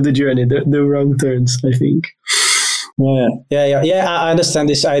 It's part of the journey, the wrong turns, I think. Yeah, I understand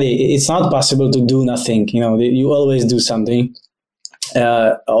this idea. It's not possible to do nothing, you know. You always do something.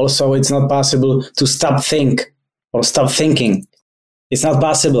 Also, it's not possible to stop thinking. It's not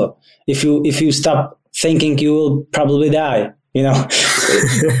possible. If you stop thinking, you will probably die, you know.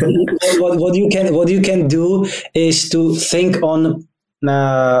 what you can do is to think on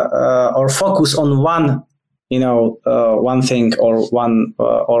or focus on one, you know, one thing, or one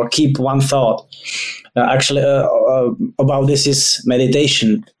or keep one thought. Actually, about this is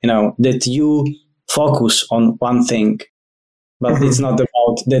meditation, you know, that you focus on one thing. But it's not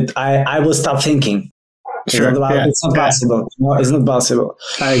about that I will stop thinking. Sure. It's not possible. No, it's not possible.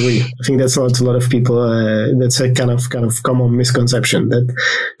 I agree. I think that's what a lot of people, that's a kind of common misconception, that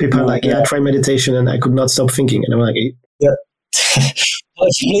people are like, I try meditation and I could not stop thinking. And I'm like,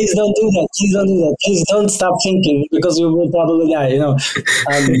 please don't do that. Please don't do that. Please don't stop thinking, because you will probably die, you know.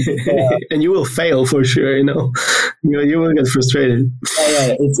 And you will fail for sure, you know. You will get frustrated.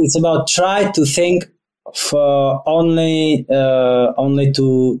 It's about try to think for only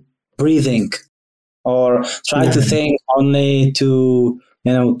to breathing, or try to think only to,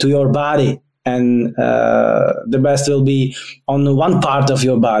 you know, to your body, and the best will be on one part of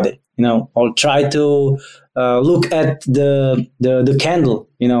your body, you know, or try to look at the candle,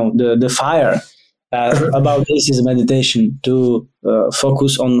 you know, the fire. About this is meditation, to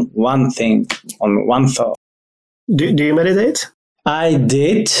focus on one thing, on one thought. Do you meditate? I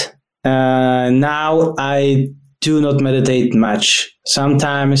did. Now I do not meditate much.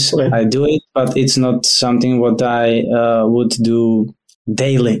 Sometimes I do it, but it's not something what I would do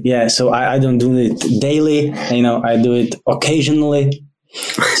daily. Yeah, so I don't do it daily. You know, I do it occasionally.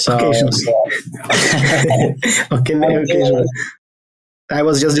 Occasionally. Occasionally. I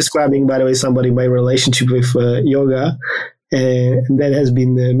was just describing, by the way, somebody my relationship with yoga, and that has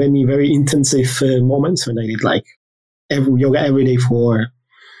been many very intensive moments when I did like yoga every day for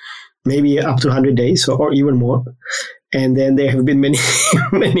maybe up to 100 days or even more. And then there have been many,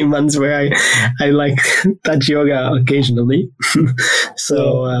 many months where I like touch yoga occasionally.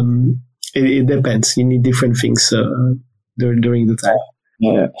 So it depends. You need different things during the time.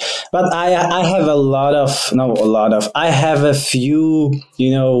 Yeah, but I have I have a few,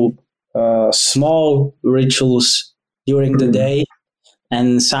 you know, small rituals during the day,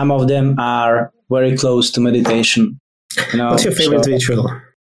 and some of them are very close to meditation. You know, what's your favorite ritual?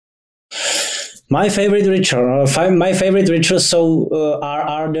 My favorite ritual, my favorite rituals. So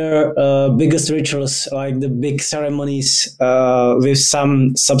are there biggest rituals like the big ceremonies with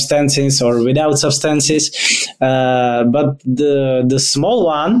some substances or without substances? But the small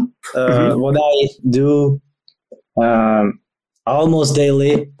one, what I do almost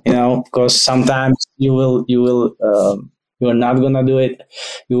daily, because sometimes you are not gonna do it,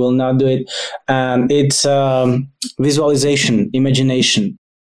 you will not do it, and it's visualization, imagination.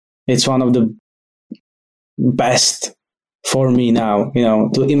 It's one of the best for me now,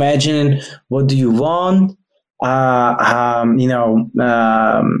 to imagine what do you want, how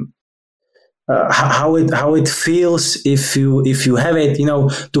it feels if you have it,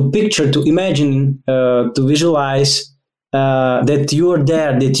 to picture, to imagine, to visualize that you are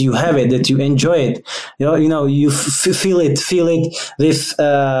there, that you have it, that you enjoy it. You feel it with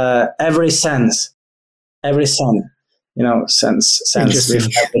every sense, sense with every sense.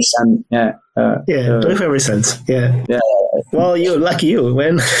 With every sense. Yeah. Well, you're lucky you,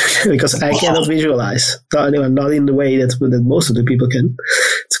 man, because I cannot visualize. So, not in the way that most of the people can.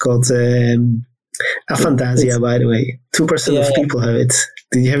 It's called aphantasia, by the way. 2% of people have it.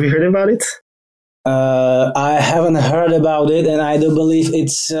 Have you heard about it? I haven't heard about it, and I do believe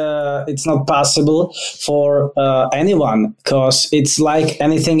it's not possible for anyone, because it's like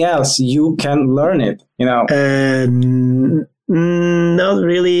anything else. You can learn it, Not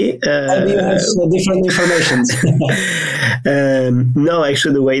really. Maybe you have different information. No,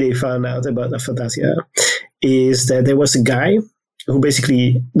 actually, the way they found out about aphantasia is that there was a guy who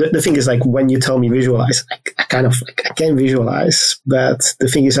basically, the thing is, like, when you tell me visualize, I can visualize, but the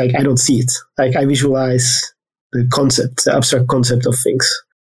thing is, like, I don't see it. Like, I visualize the abstract concept of things,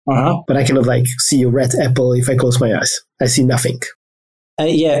 but I cannot, like, see a red apple if I close my eyes. I see nothing. How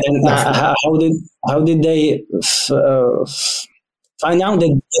did they find out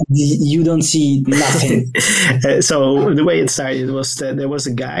that you don't see nothing? So the way it started was that there was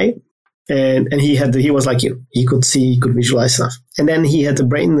a guy, and he was like you. He could see, he could visualize stuff, and then he had a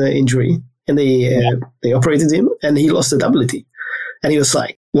brain injury, and they operated him, and he lost that ability, and he was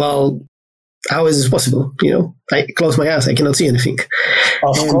like, "Well, how is this possible? I close my eyes, I cannot see anything."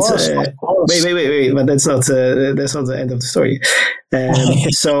 Of course. Wait, but that's not the end of the story.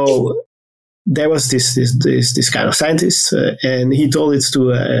 So there was this kind of scientist, and he told it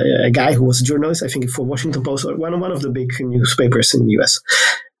to a guy who was a journalist, I think, for Washington Post or one of the big newspapers in the US.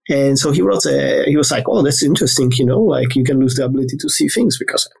 And so he wrote, he was like, "Oh, that's interesting, like you can lose the ability to see things,"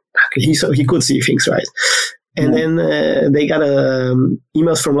 because he could see things, right? And then they got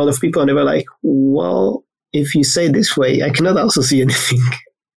emails from a lot of people, and they were like, "Well, if you say it this way, I cannot also see anything,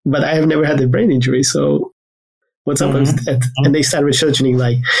 but I have never had a brain injury, so what's up with that?" And they started researching,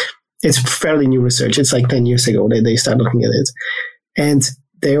 like, it's fairly new research. It's like 10 years ago they started looking at it. And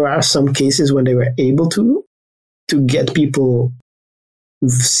there are some cases when they were able to get people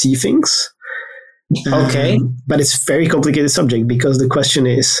see things. Okay. But it's a very complicated subject, because the question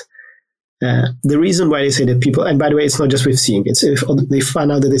is, the reason why they say that people, and by the way, it's not just with seeing, it's if they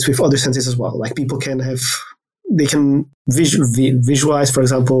find out that it's with other senses as well. Like, people can visualize, for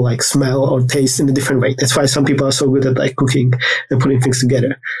example, like smell or taste in a different way. That's why some people are so good at, like, cooking and putting things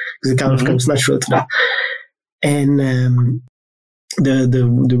together, because it kind of comes natural to them. And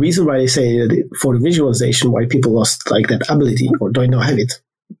the reason why they say that for the visualization, why people lost, like, that ability or don't have it,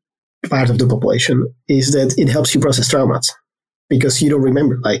 part of the population, is that it helps you process traumas, because you don't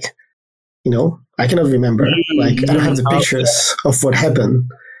remember, like, I cannot remember, like, I don't have the pictures of what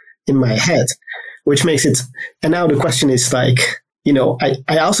happened in my head, which makes it, and now the question is, like,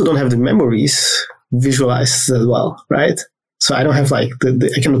 I also don't have the memories visualized as well, right? So I don't have, like,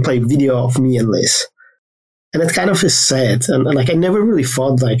 I cannot play video of me and Liz. And it kind of is sad. And like, I never really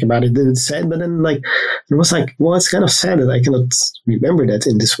thought, like, about it, that it's sad, but then, like, it was like, well, it's kind of sad that I cannot remember that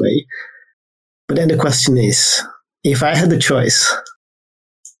in this way. But then the question is, if I had the choice,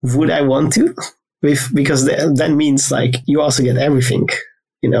 would I want to? Because that means, like, you also get everything,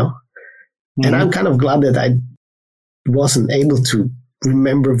 And I'm kind of glad that I wasn't able to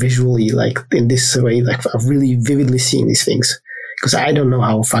remember visually, like, in this way, like, of really vividly seeing these things, because I don't know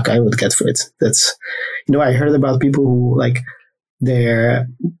how fuck I would get for it. That's, I heard about people who, like, they're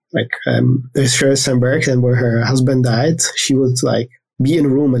like, there's Sheryl Sandberg, and where her husband died, she would, like, be in a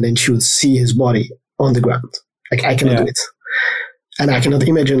room and then she would see his body on the ground. Like, I cannot do it. And I cannot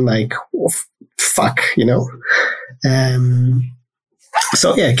imagine, like, fuck,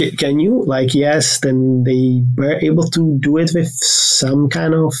 So yeah, can you, like, yes, then they were able to do it with some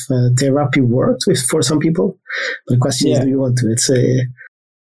kind of therapy worked with for some people. But the question is, do you want to? It's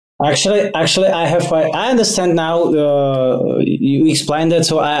Actually, I understand now. You explained it,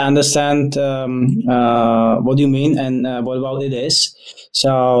 so I understand what you mean and what about it is.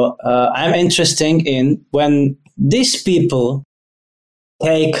 So I'm interested in when these people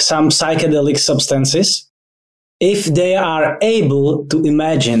take some psychedelic substances, if they are able to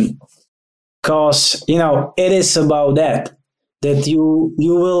imagine, because it is about that you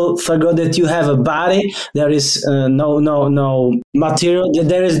will forget that you have a body. There is no material, that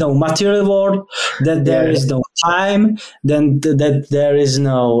there is no material world, that there is no time, then that there is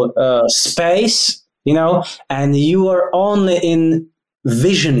no space, and you are only in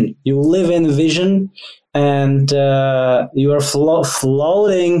vision. You live in vision, and you are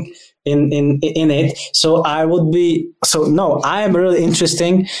floating in it. So I am really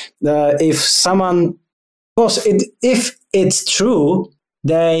interesting if someone, because if it's true,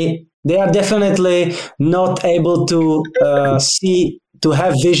 they are definitely not able to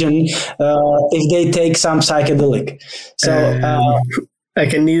have vision if they take some psychedelic. So I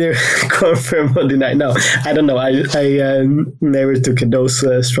can neither confirm or deny. No, I don't know. I never took a dose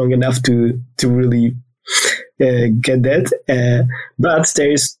strong enough to really get that. But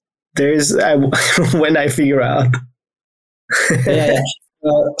there's when I figure out. Yeah.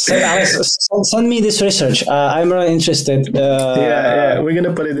 Send me this research. I'm really interested. We're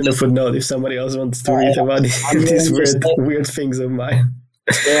gonna put it in a footnote if somebody else wants to read about these weird things of mine.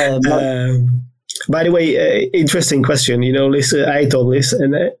 Yeah, by the way, interesting question. Liz, I told Liz,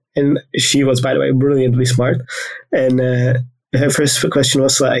 and she was, by the way, brilliantly smart. And her first question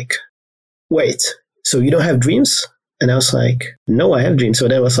was like, "Wait, so you don't have dreams?" And I was like, "No, I have dreams." So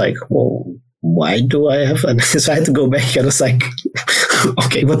that was like, "Well, why do I have?" And so I had to go back. I was like,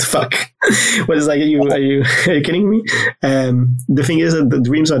 "Okay, what the fuck?" What is like? Are you kidding me? The thing is that the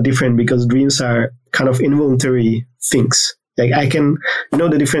dreams are different because dreams are kind of involuntary things. Like I can,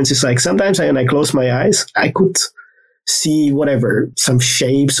 the difference is like sometimes when I close my eyes, I could see whatever, some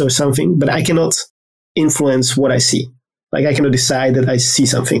shapes or something, but I cannot influence what I see. Like I cannot decide that I see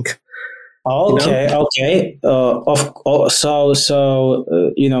something. Okay.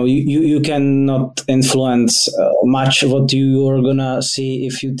 You cannot influence much what you are gonna see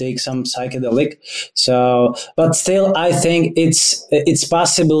if you take some psychedelic. So, but still, I think it's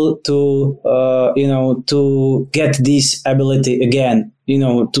possible to to get this ability again.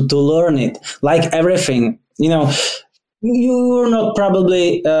 To learn it, like everything. You are not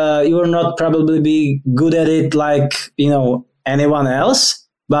probably be good at it like anyone else.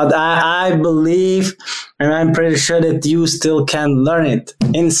 But I believe, and I'm pretty sure that you still can learn it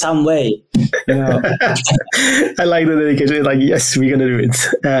in some way. I like the dedication. Like, yes, we're gonna do it.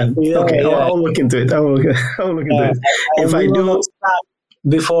 Okay, I'll look into it. I'll look into it. If I do,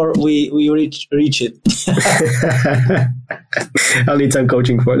 before we reach it, I'll need some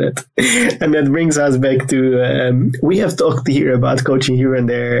coaching for that. And that brings us back to we have talked here about coaching here and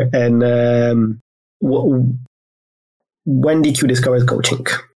there, and when did you discover coaching?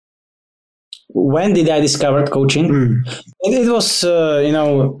 When did I discover coaching? It was, on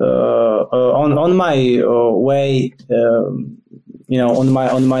my way, on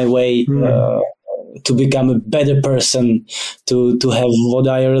my way to become a better person, to have what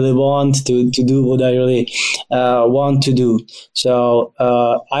I really want, to do what I really want to do. So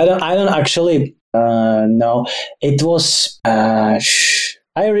I don't actually know. It was I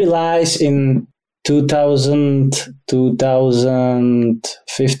realized in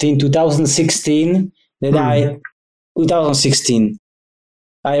 2015, 2016 that 2016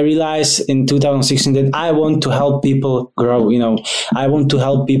 I realized in 2016 that I want to help people grow. I want to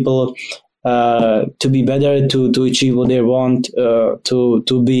help people to be better, to achieve what they want,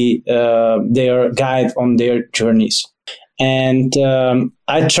 to be their guide on their journeys. And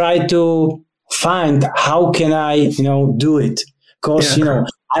I try to find how can I do it, because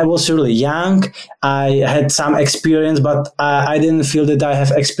I was really young. I had some experience, but I didn't feel that I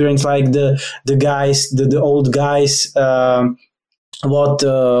have experience like the guys, the old guys, what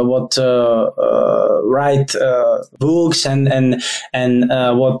write books and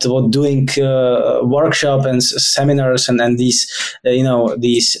what doing workshop and seminars and these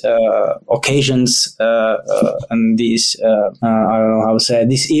these occasions and these I don't know how to say it,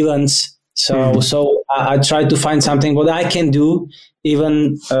 these events. So I try to find something what I can do,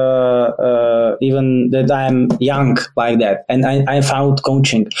 even that I'm young like that. And I found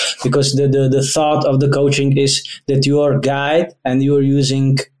coaching, because the thought of the coaching is that you are a guide and you are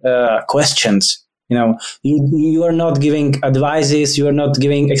using questions. You are not giving advices, you are not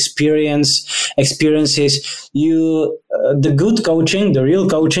giving experiences. The good coaching, the real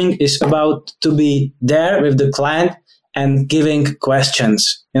coaching, is about to be there with the client and giving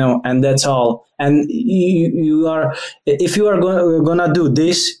questions, and that's all. And you are, if you are gonna do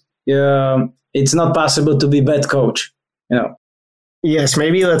this, it's not possible to be bad coach. Yes,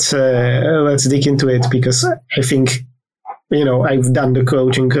 maybe let's dig into it, because I think I've done the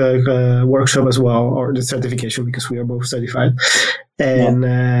coaching workshop as well, or the certification, because we are both certified,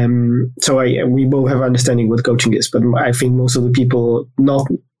 and so we both have understanding what coaching is. But I think most of the people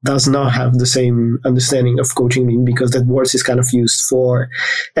does not have the same understanding of coaching, because that word is kind of used for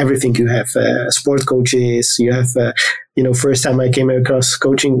everything. You have sport coaches, you have first time I came across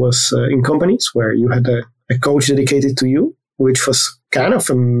coaching was in companies where you had a coach dedicated to you, which was kind of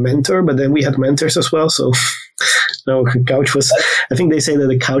a mentor, but then we had mentors as well. So coach was, I think they say that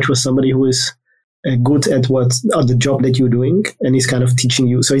a coach was somebody who is good at the job that you're doing, and he's kind of teaching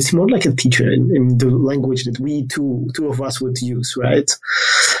you. So it's more like a teacher in the language that we two of us would use, right?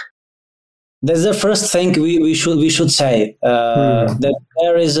 That's the first thing we should say, that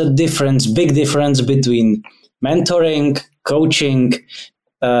there is a big difference between mentoring, coaching,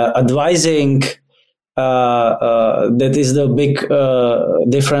 advising. That is the big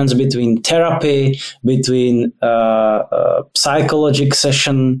difference between therapy, between psychological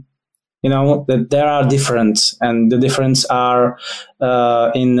session. That there are difference, and the difference are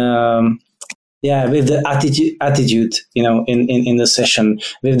in with the attitude, in the session,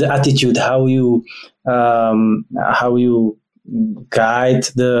 with the attitude, how you guide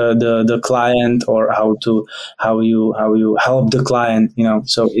the client, or how you help the client.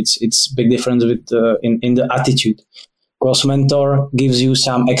 So it's big difference with in the attitude. Because mentor gives you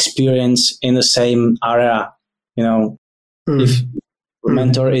some experience in the same area. If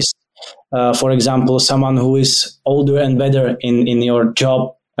mentor is, for example, someone who is older and better in your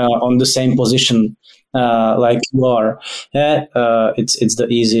job, on the same position like you are, it's the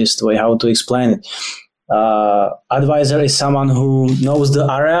easiest way how to explain it. Advisor is someone who knows the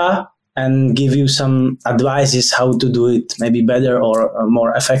area and give you some advices how to do it maybe better or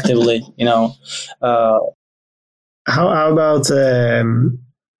more effectively. How about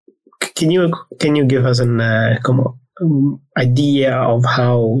can you give us an idea of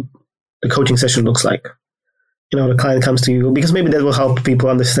how the coaching session looks like? The client comes to you, because maybe that will help people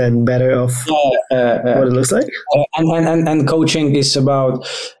understand better of what it looks like. And coaching is about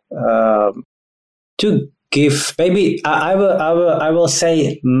to give. Maybe I will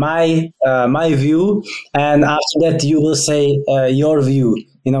say my view, and after that you will say your view.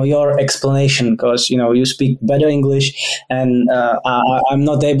 Your explanation, because you speak better English, and I'm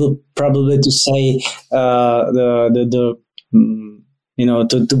not able probably to say the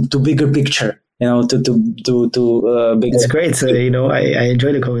to bigger picture. To bigger. It's great. So, I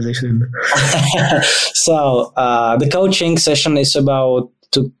enjoy the conversation. So the coaching session is about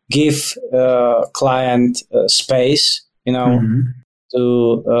to give client space,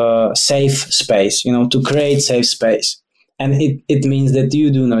 to safe space, to create safe space, and it means that you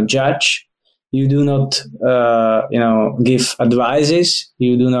do not judge, you do not give advices,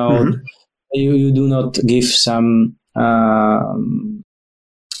 you do not you do not give some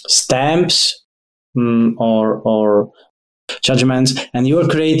stamps. Or judgments, and you're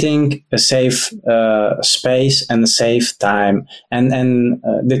creating a safe space and a safe time, and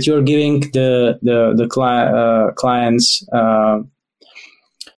that you're giving the clients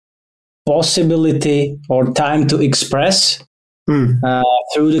possibility or time to express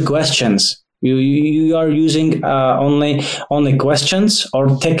through the questions. You are using only questions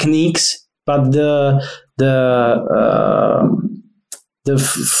or techniques, but the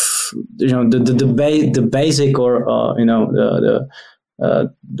basic, or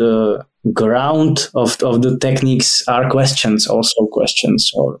the ground of the techniques are questions, or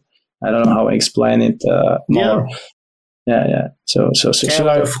I don't know how I explain it more. So a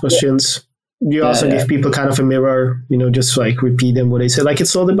lot of questions. You also give people kind of a mirror, just like repeat them what they say. Like,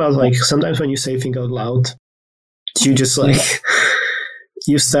 it's all about, like, sometimes when you say things out loud, you just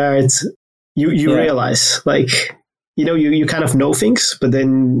you start, you realize, like, you kind of know things, but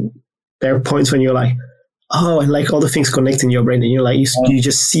then there are points when you're like, oh, and like all the things connect in your brain, and you're like, you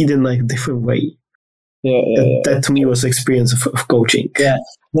just see it in like a different way. That to me was the experience of coaching. Yeah,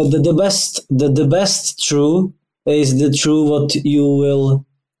 the best true is the true what you will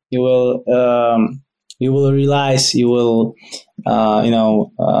realize, you will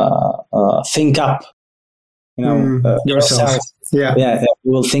think up, yourself. Yeah.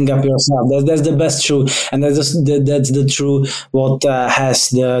 You will think up yourself. That's the best truth, and that's the truth. What has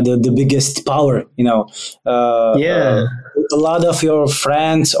the biggest power, a lot of your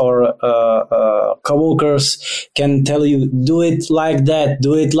friends or coworkers can tell you, do it like that,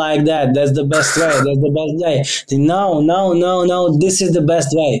 do it like that. That's the best way. That's the best way. No. This is the best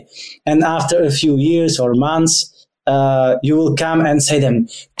way. And after a few years or months, you will come and say them,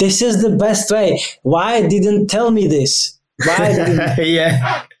 this is the best way. Why didn't tell me this? Why?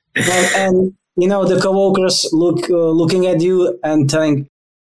 Yeah. And the coworkers looking at you and telling,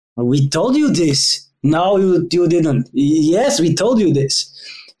 we told you this. No, you didn't. Yes, we told you this,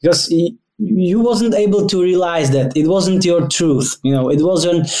 because you wasn't able to realize that it wasn't your truth. It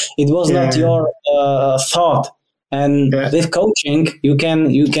was not your thought. And with coaching, you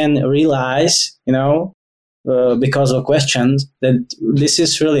can realize, because of questions, that this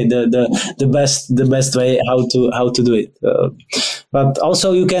is really the best way how to do it. But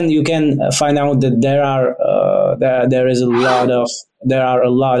also you can find out that there are a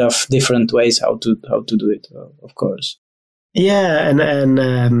lot of different ways how to do it. Of course. Yeah, and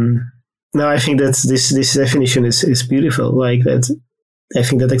no, I think that this definition is beautiful. Like that, I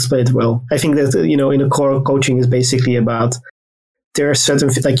think that explains well. I think that in a core, coaching is basically about, there are certain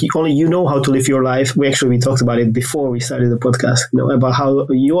like only you know how to live your life. We talked about it before we started the podcast. About how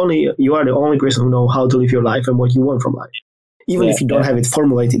you are the only person who know how to live your life and what you want from life. Even if you don't have it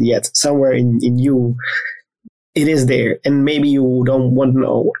formulated yet, somewhere in you, it is there. And maybe you don't want to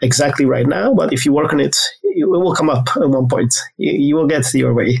know exactly right now, but if you work on it, it will come up at one point. You will get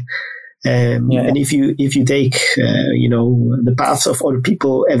your way. And if you take the paths of other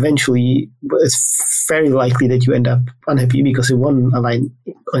people, eventually it's very likely that you end up unhappy because it won't align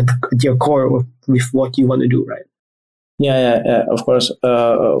at your core with what you want to do, right? Yeah, of course.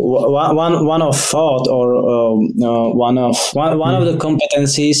 One of thought, or one of the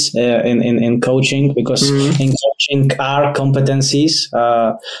competencies in coaching, because in coaching are competencies,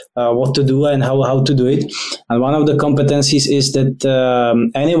 what to do and how to do it. And one of the competencies is that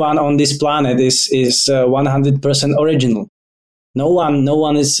anyone on this planet is 100% original. No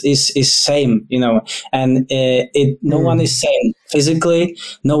one is same, and no one is same physically.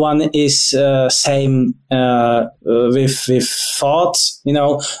 No one is same with thoughts.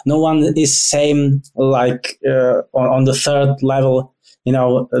 No one is same like on the third level.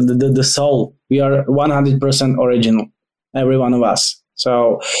 The soul. We are 100% original, every one of us.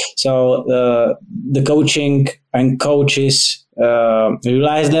 So the coaching and coaches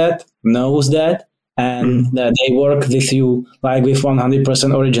realize that, knows that. And that they work with you like with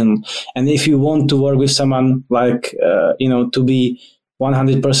 100% original. And if you want to work with someone like, to be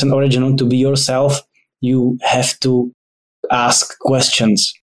 100% original, to be yourself, you have to ask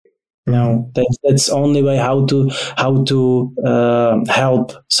questions. That's only way how to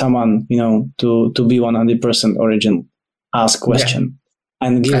help someone, to be 100% original. Ask question.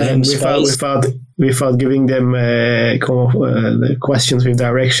 And give him space. Without giving them the questions with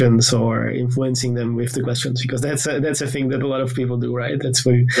directions or influencing them with the questions, because that's a thing that a lot of people do, right? That's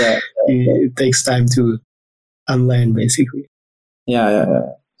why it takes time to unlearn, basically. Yeah.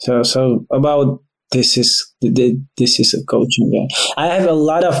 So about this is a coaching. Yeah. I have a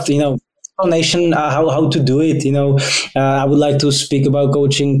lot of explanation how to do it. I would like to speak about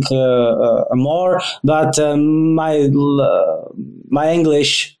coaching more, but my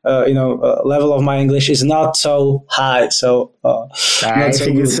English, level of my English is not so high. So I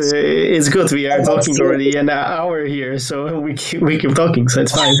think it's good. We are talking already an hour here, so we keep talking, so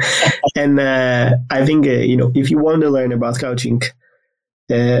it's fine. And I think if you want to learn about coaching,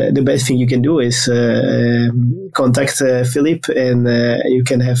 the best thing you can do is contact Filip, and you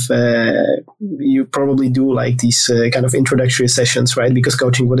can have you probably do like these kind of introductory sessions, right? Because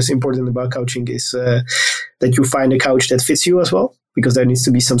coaching, what is important about coaching is that you find a coach that fits you as well, because there needs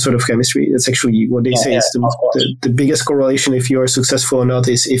to be some sort of chemistry. That's actually what they say is the biggest correlation if you are successful or not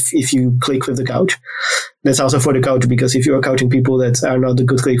is if you click with the coach. That's also for the coach, because if you are coaching people that are not a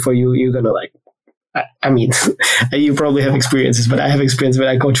good click for you, you're gonna like, I mean, you probably have experiences, but I have experience when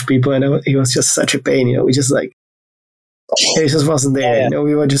I coach people, and it was just such a pain. We just like, it just wasn't there.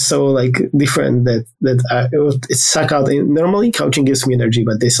 We were just so like different that it sucked out. Normally, coaching gives me energy,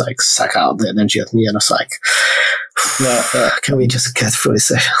 but this like suck out the energy at me, and I was like, can we just get through this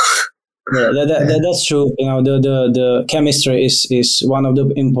session? That's true. The chemistry is one of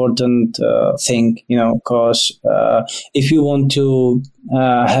the important thing. Because if you want to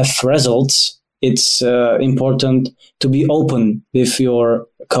have results, it's important to be open with your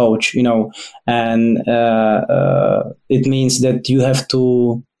coach, and it means that you have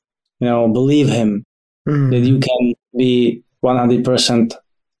to, believe him. that you can be 100%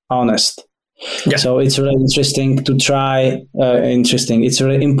 honest. Yeah. So it's really interesting to try. It's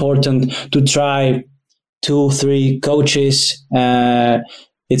really important to try 2-3 coaches.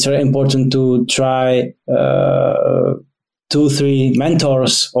 It's very important to try 2-3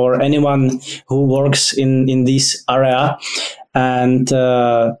 mentors or anyone who works in this area. And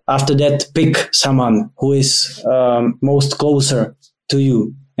after that, pick someone who is most closer to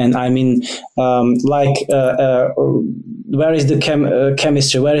you. And I mean, where is the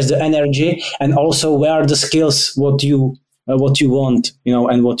chemistry? Where is the energy? And also, where are the skills? What you want,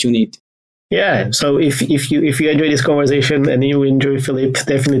 and what you need. Yeah. So if you enjoy this conversation and you enjoy Filip,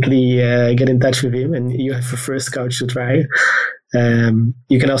 definitely get in touch with him, and you have a first coach to try.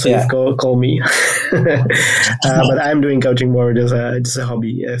 You can also call me, but I'm doing coaching more just a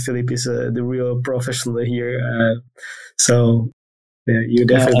hobby. Filip is the real professional here, so. You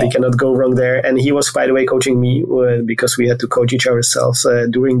definitely cannot go wrong there. And he was, by the way, coaching me because we had to coach each ourselves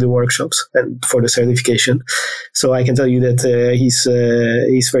during the workshops and for the certification. So I can tell you that he's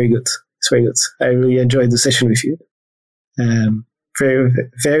very good. It's very good. I really enjoyed the session with you. Very,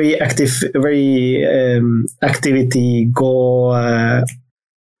 very active, very activity, goal,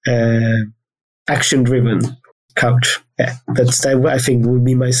 action driven coach. Yeah, that I think would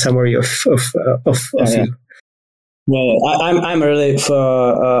be my summary of you. Yeah, I'm really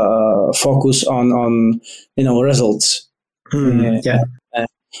focused on results.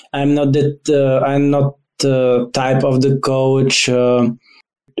 I'm not the type of the coach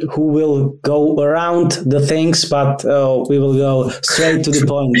who will go around the things, but we will go straight to the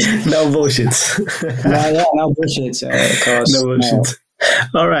point. No bullshit. No bullshit. No bullshit.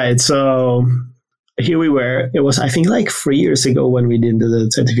 All right, so here we were. It was, I think, like 3 years ago when we did the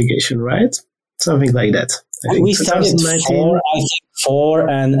certification, right? Something like that. We started 4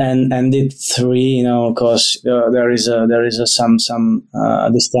 and did 3, because there is some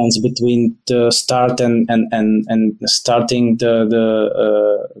distance between the start and starting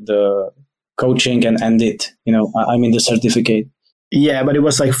the coaching and end it. I mean the certificate. Yeah, but it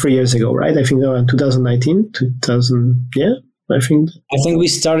was like 3 years ago, right? I think around 2019, 2000. Yeah. I think we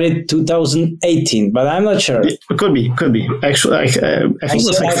started 2018, but I'm not sure. It could be. Actually, I think it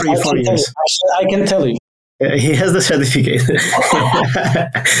was like 3-4 years. Actually, I can tell you. He has the certificate.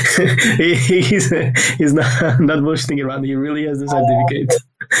 he's not bullshitting around. He really has the certificate.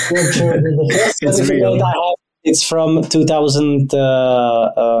 It's real. It's from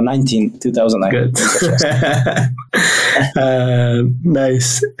 2019. Good.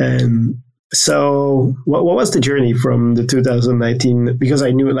 Nice. So what was the journey from the 2019? Because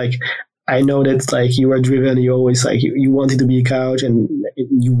I know that you were driven. You always you wanted to be a coach, and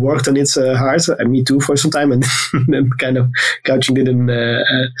you worked on it hard. And me too for some time, and then kind of coaching didn't. I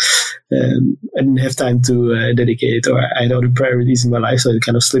didn't have time to dedicate it, or I had other priorities in my life, so it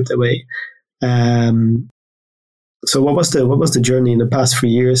kind of slipped away. So what was the journey in the past 3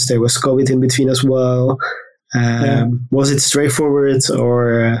 years? There was COVID in between as well. Was it straightforward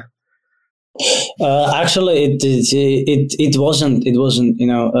or? Actually, it wasn't.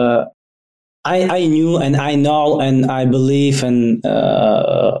 I knew and I know and I believe and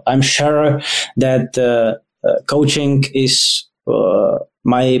I'm sure that coaching is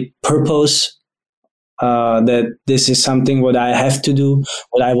my purpose. That this is something what I have to do,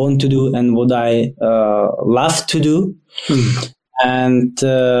 what I want to do, and what I love to do. And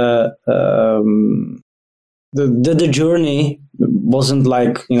the journey wasn't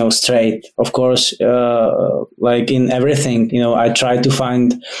straight. Of course, like in everything, I try to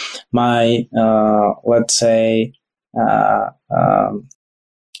find my let's say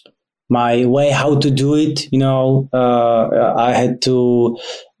my way how to do it. I had to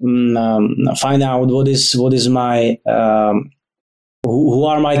find out what is my who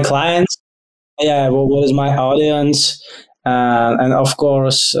are my clients. What is my audience. And of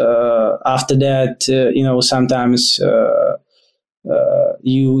course, after that, sometimes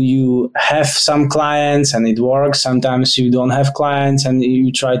you have some clients and it works. Sometimes you don't have clients and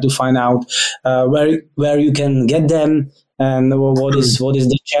you try to find out where you can get them and what is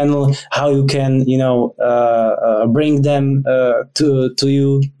the channel, how you can bring them to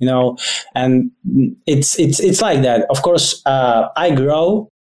you, and it's like that. Of course, I grow,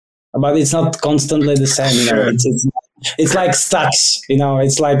 but it's not constantly the same. Sure. It's like stocks,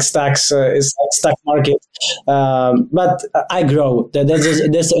 it's like stocks, it's like stock market. But I grow.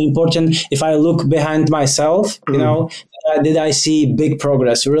 That's important. If I look behind myself, did I see big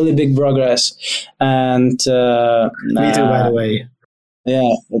progress, really big progress? And me too, by the way.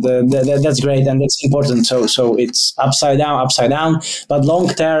 Yeah, that's great and that's important. So it's upside down, but long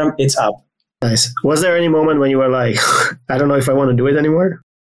term it's up. Nice. Was there any moment when you were like, I don't know if I want to do it anymore?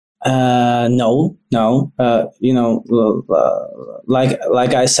 No.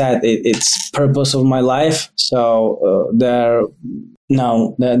 Like I said, it's purpose of my life. So there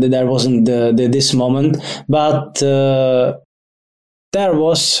wasn't this moment, but there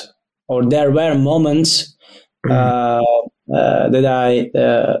were moments that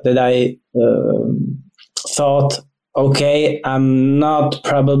I thought, okay, I'm not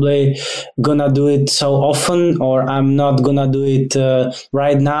probably gonna do it so often, or I'm not gonna do it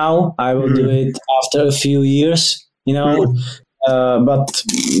right now. I will do it after a few years, but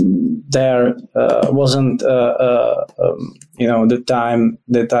there wasn't the time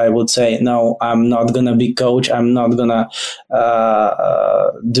that I would say, no, I'm not gonna be coach, I'm not gonna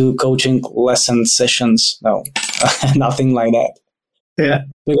do coaching lesson sessions. No. Nothing like that. Yeah,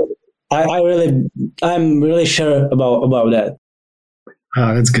 because I'm really sure about that.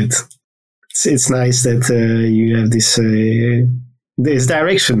 Oh, that's good. It's nice that you have this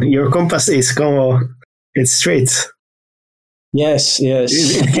direction. Your compass is it's straight. Yes.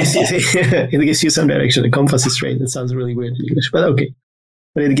 It gives you some direction. The compass is straight. That sounds really weird in English, but okay.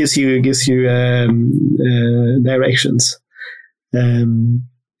 But it gives you directions.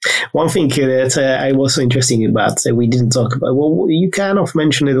 One thing that I was so interested about that we didn't talk about. Well, you kind of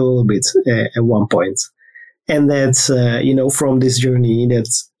mentioned it a little bit at one point, and that's from this journey that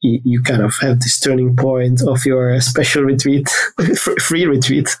you kind of have this turning point of your special retreat, free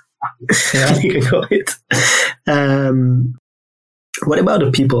retreat. Yeah, you can call it. What about the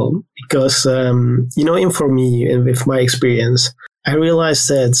people? Because even for me and with my experience, I realized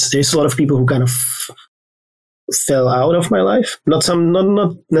that there's a lot of people who kind of fell out of my life. Not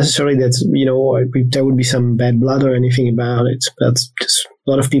necessarily that there would be some bad blood or anything about it, but just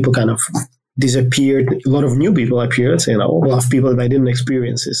a lot of people kind of disappeared. A lot of new people appeared. A lot of people that I didn't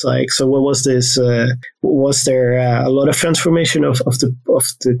experience. It's like, so what was this? Was there a lot of transformation of the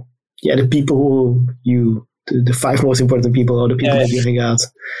people who the 5 most important people, or the people that you hang out?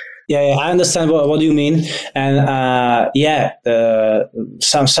 Yeah, I understand what you mean, and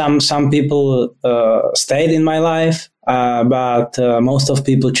some people stayed in my life, but most of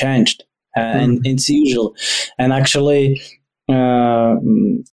people changed, and it's usual. And actually, I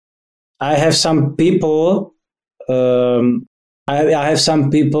have some people. I have some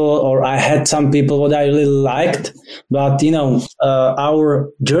people, or I had some people what I really liked, but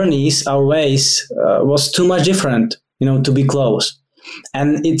our journeys, our ways was too much different, to be close.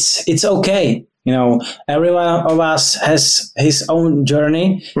 And it's okay. Every one of us has his own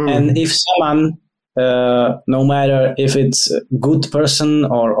journey. And if someone, no matter if it's a good person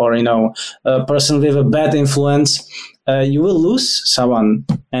or a person with a bad influence, you will lose someone,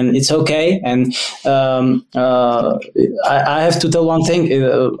 and it's okay. And I have to tell one thing.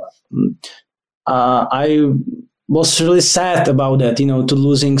 I was really sad about that, to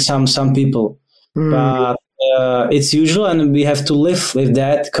losing some people, but it's usual, and we have to live with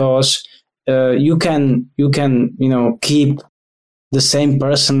that, because you can keep the same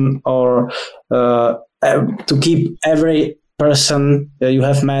person, or to keep every person that you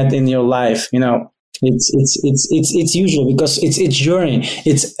have met in your life. It's usual, because it's journey.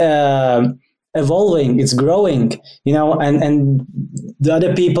 It's evolving. It's growing. And the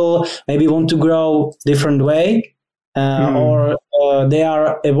other people maybe want to grow different way, or they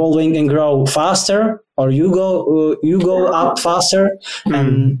are evolving and grow faster, or you go up faster,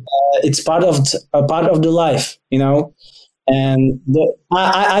 and it's part of the life, And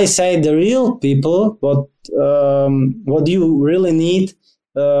I say the real people, what you really need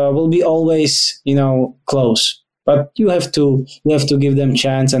will be always, close. But you have to give them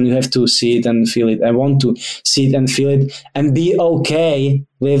chance, and you have to see it and feel it. I want to see it and feel it, and be okay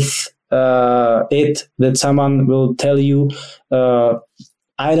with it, that someone will tell you,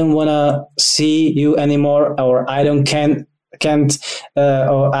 I don't want to see you anymore, or I can't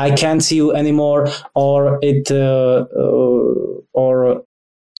or I can't see you anymore, or it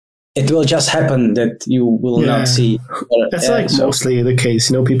will just happen that you will not see. That's mostly the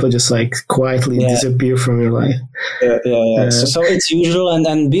case. People just quietly disappear from your life. So it's usual,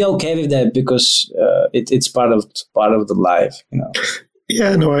 and be okay with that, because it's part of the life.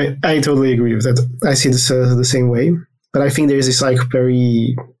 Yeah, no, I totally agree with that. I see this the same way. But I think there's this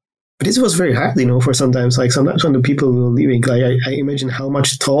but this was very hard, for sometimes when the people were leaving, I imagine how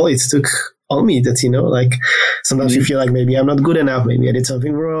much toll it took on me, that, sometimes you feel like maybe I'm not good enough, maybe I did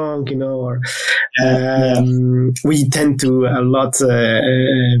something wrong, or we tend to a lot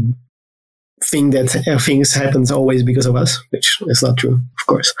think that things happen always because of us, which is not true, of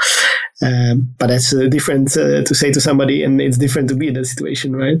course. But that's different to say to somebody, and it's different to be in that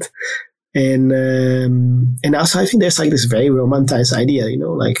situation, right? And also I think there's like this very romanticized idea,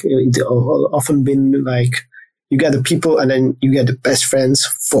 like it's often been like you get the people and then you get the best friends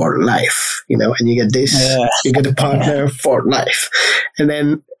for life, and you get this, you get a partner for life.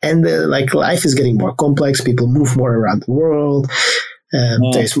 Like life is getting more complex. People move more around the world.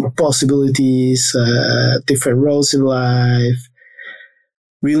 There's more possibilities, different roles in life.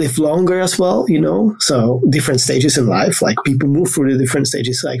 We live longer as well, so different stages in life, like people move through the different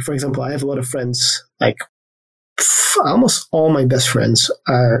stages. Like, for example, I have a lot of friends, like almost all my best friends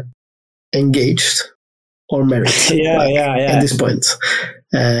are engaged or married. At this point.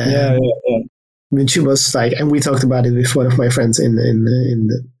 Which was like, and we talked about it with one of my friends in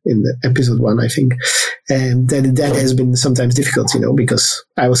the episode 1, I think. And that has been sometimes difficult, because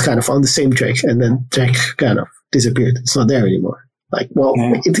I was kind of on the same track and then track kind of disappeared. It's not there anymore. Like, well,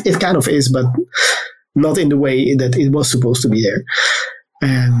 it kind of is, but not in the way that it was supposed to be there.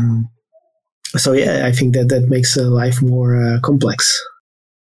 So yeah, I think that makes life more complex.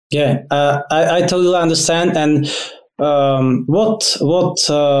 Yeah, I totally understand. And what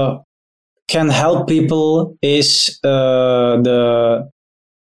can help people is the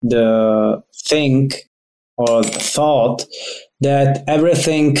think or thought that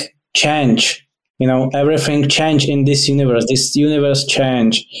everything change. Everything change in this universe. This universe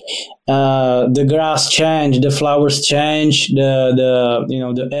change. The grass change. The flowers change.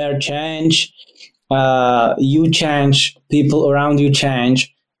 The air change. You change. People around you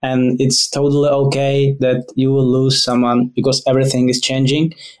change. And it's totally okay that you will lose someone because everything is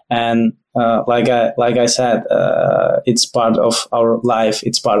changing. And like I said, it's part of our life.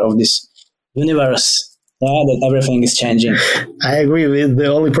 It's part of this universe. Yeah, that everything is changing. I agree with. The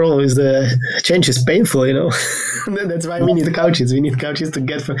only problem is the change is painful. That's why we need the couches. We need couches to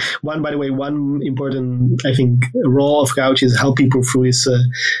get one. By the way, one important, I think, role of couch is help people through this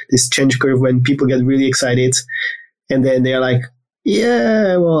change curve when people get really excited, and then they're like,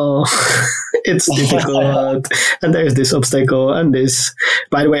 yeah, well, it's difficult, and there's this obstacle and this.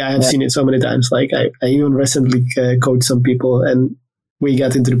 By the way, I have seen it so many times. Like I even recently coached some people, and we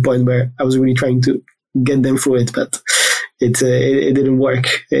got into the point where I was really trying to get them through it, but it didn't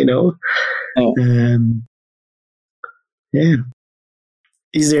work. Yeah.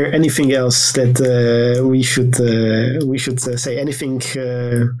 Is there anything else that we should say? Anything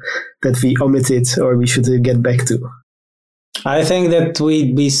that we omitted or we should get back to? I think that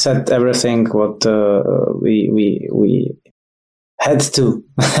we said everything what we had to.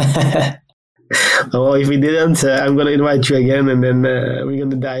 Well, if we didn't, I'm going to invite you again, and then we're going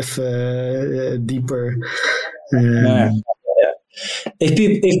to dive deeper.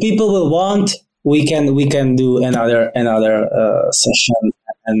 If people will want, we can do another session,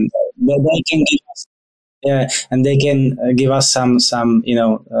 and they can give us and they can give us some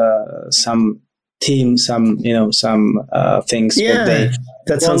team, some things that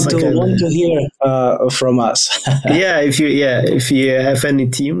they want to hear from us. If you have any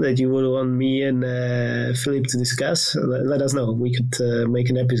team that you would want me and Filip to discuss, let us know. We could make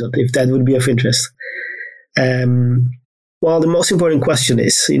an episode if that would be of interest. Well, the most important question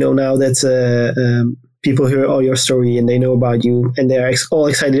is, now that people hear all your story and they know about you and they're all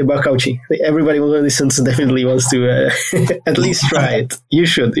excited about coaching. Everybody who listens definitely wants to at least try it. You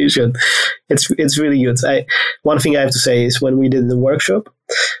should. It's really good. One thing I have to say is when we did the workshop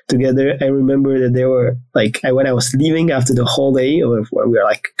together, I remember that there were when I was leaving after the whole day where we were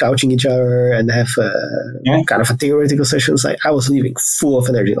like couching each other and have kind of a theoretical sessions, I was leaving full of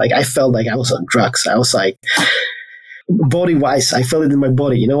energy. Like I felt like I was on drugs. I was like, body-wise, I felt it in my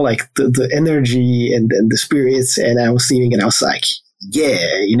body, like the energy and the spirits, and I was leaving and I was like, yeah,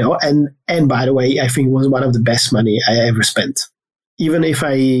 and by the way, I think it was one of the best money I ever spent. Even if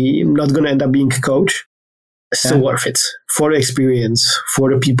I'm not going to end up being a coach, still worth it for the experience, for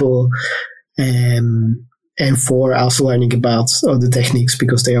the people, and for also learning about all the techniques,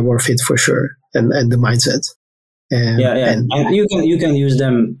 because they are worth it for sure, and the mindset. And you can use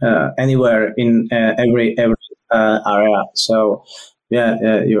them anywhere in every area. So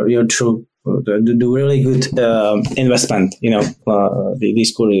you're true. Do really good investment.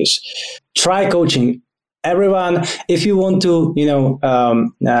 These careers. Try coaching. Everyone, if you want to,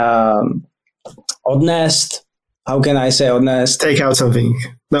 honest. How can I say honest? Take out something.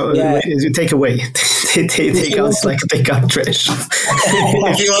 No, you take away. take out like take out trash.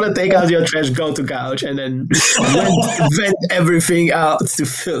 If you want to take out your trash, go to couch and then vent everything out to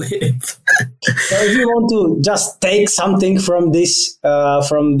fill it. So if you want to just take something from this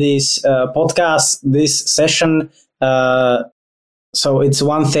podcast, this session, so it's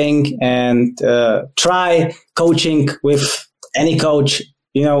one thing, and try coaching with any coach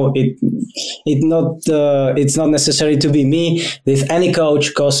it's not necessary to be me with any coach,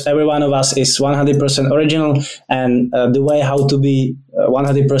 because every one of us is 100% original, and the way how to be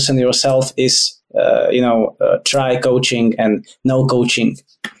 100% yourself is try coaching and no coaching.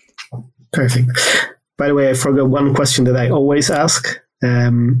 Perfect. By the way, I forgot one question that I always ask,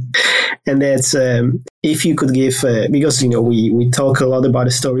 and that's if you could give, because we talk a lot about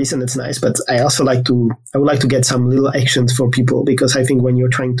the stories and it's nice, but I would like to get some little actions for people, because I think when you're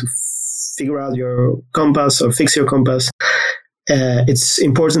trying to figure out your compass or fix your compass, it's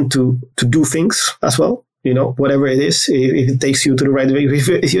important to do things as well. Whatever it is, if it takes you to the right way,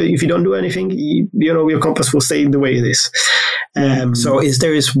 if you don't do anything, your compass will stay the way it is. So is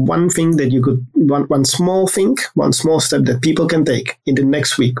there one thing that you could, one small thing, one small step that people can take in the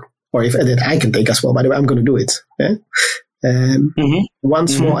next week, or if that I can take as well, by the way, I'm going to do it. Yeah? One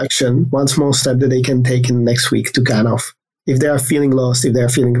small action, one small step that they can take in the next week to kind of, if they are feeling lost, if they are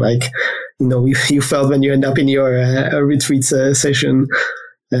feeling like, you felt when you end up in your retreat session,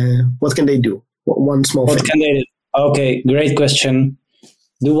 what can they do? One small thing. What can they do? Okay, great question.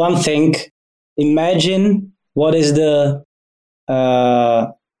 Do one thing. Imagine what is the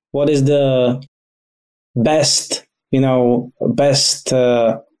best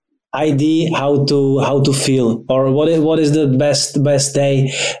idea how to feel, or what is the best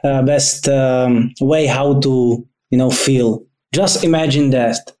day, best way how to feel. Just imagine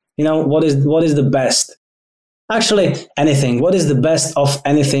that. What is the best. Actually, anything. What is the best of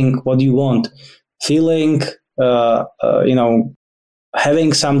anything? What you want? Feeling,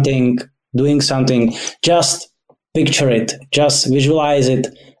 having something, doing something. Just picture it. Just visualize it,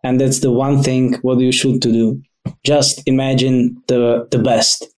 and that's the one thing what you should to do. Just imagine the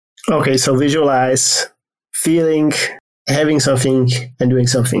best. Okay, so visualize, feeling, having something, and doing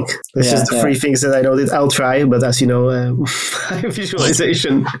something. This is the three things that I know that I'll try, but as you know,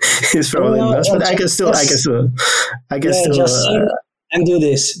 visualization is probably not. But I can still just sit and do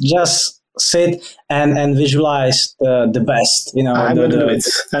this. Just sit and visualize the best. I'm going to do it.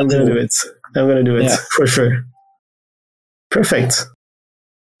 I'm going to do it for sure. Perfect.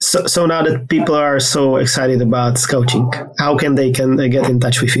 So now that people are so excited about coaching, how can they get in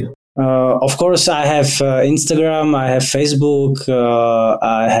touch with you? Of course, I have Instagram, I have Facebook,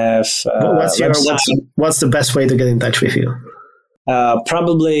 I have what's the best way to get in touch with you?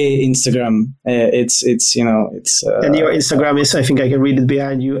 Probably Instagram. It's and your Instagram is, I think I can read it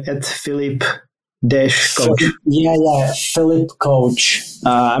behind you, at Filip Coach. Filip Coach.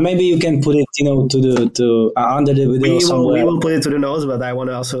 Maybe you can put it, to under the video somewhere. We will put it to the notes, but I want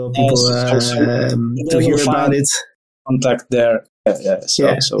to also people to hear about it. Contact there.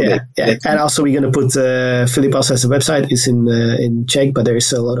 And also we're going to put Filip also has a website. It's in Czech, but there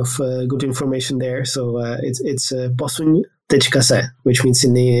is a lot of good information there. So it's posuň.tečka se, which means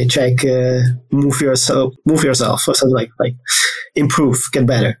in the Czech, move yourself, or something like improve, get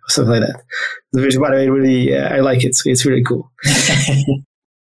better, or something like that. Which, by the way, really, I like it. It's really cool.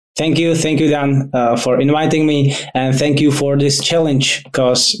 Thank you, Dan, for inviting me, and thank you for this challenge.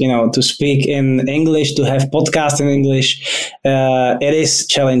 Because to speak in English, to have podcast in English, it is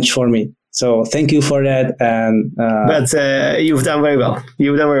challenge for me. So thank you for that. And but you've done very well.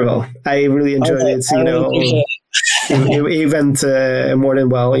 I really enjoyed it. You went more than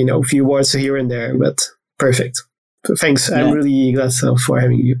well. A few words here and there, but perfect. Thanks. Yeah. I'm really glad for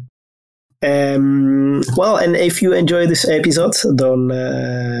having you. Well, and if you enjoy this episode, don't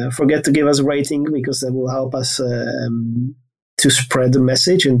forget to give us a rating, because that will help us to spread the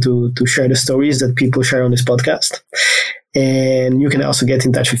message and to share the stories that people share on this podcast. And you can also get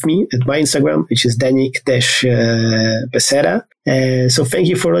in touch with me at my Instagram, which is Danik-Becerra. So thank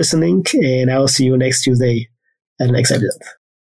you for listening, and I will see you next Tuesday at the next episode.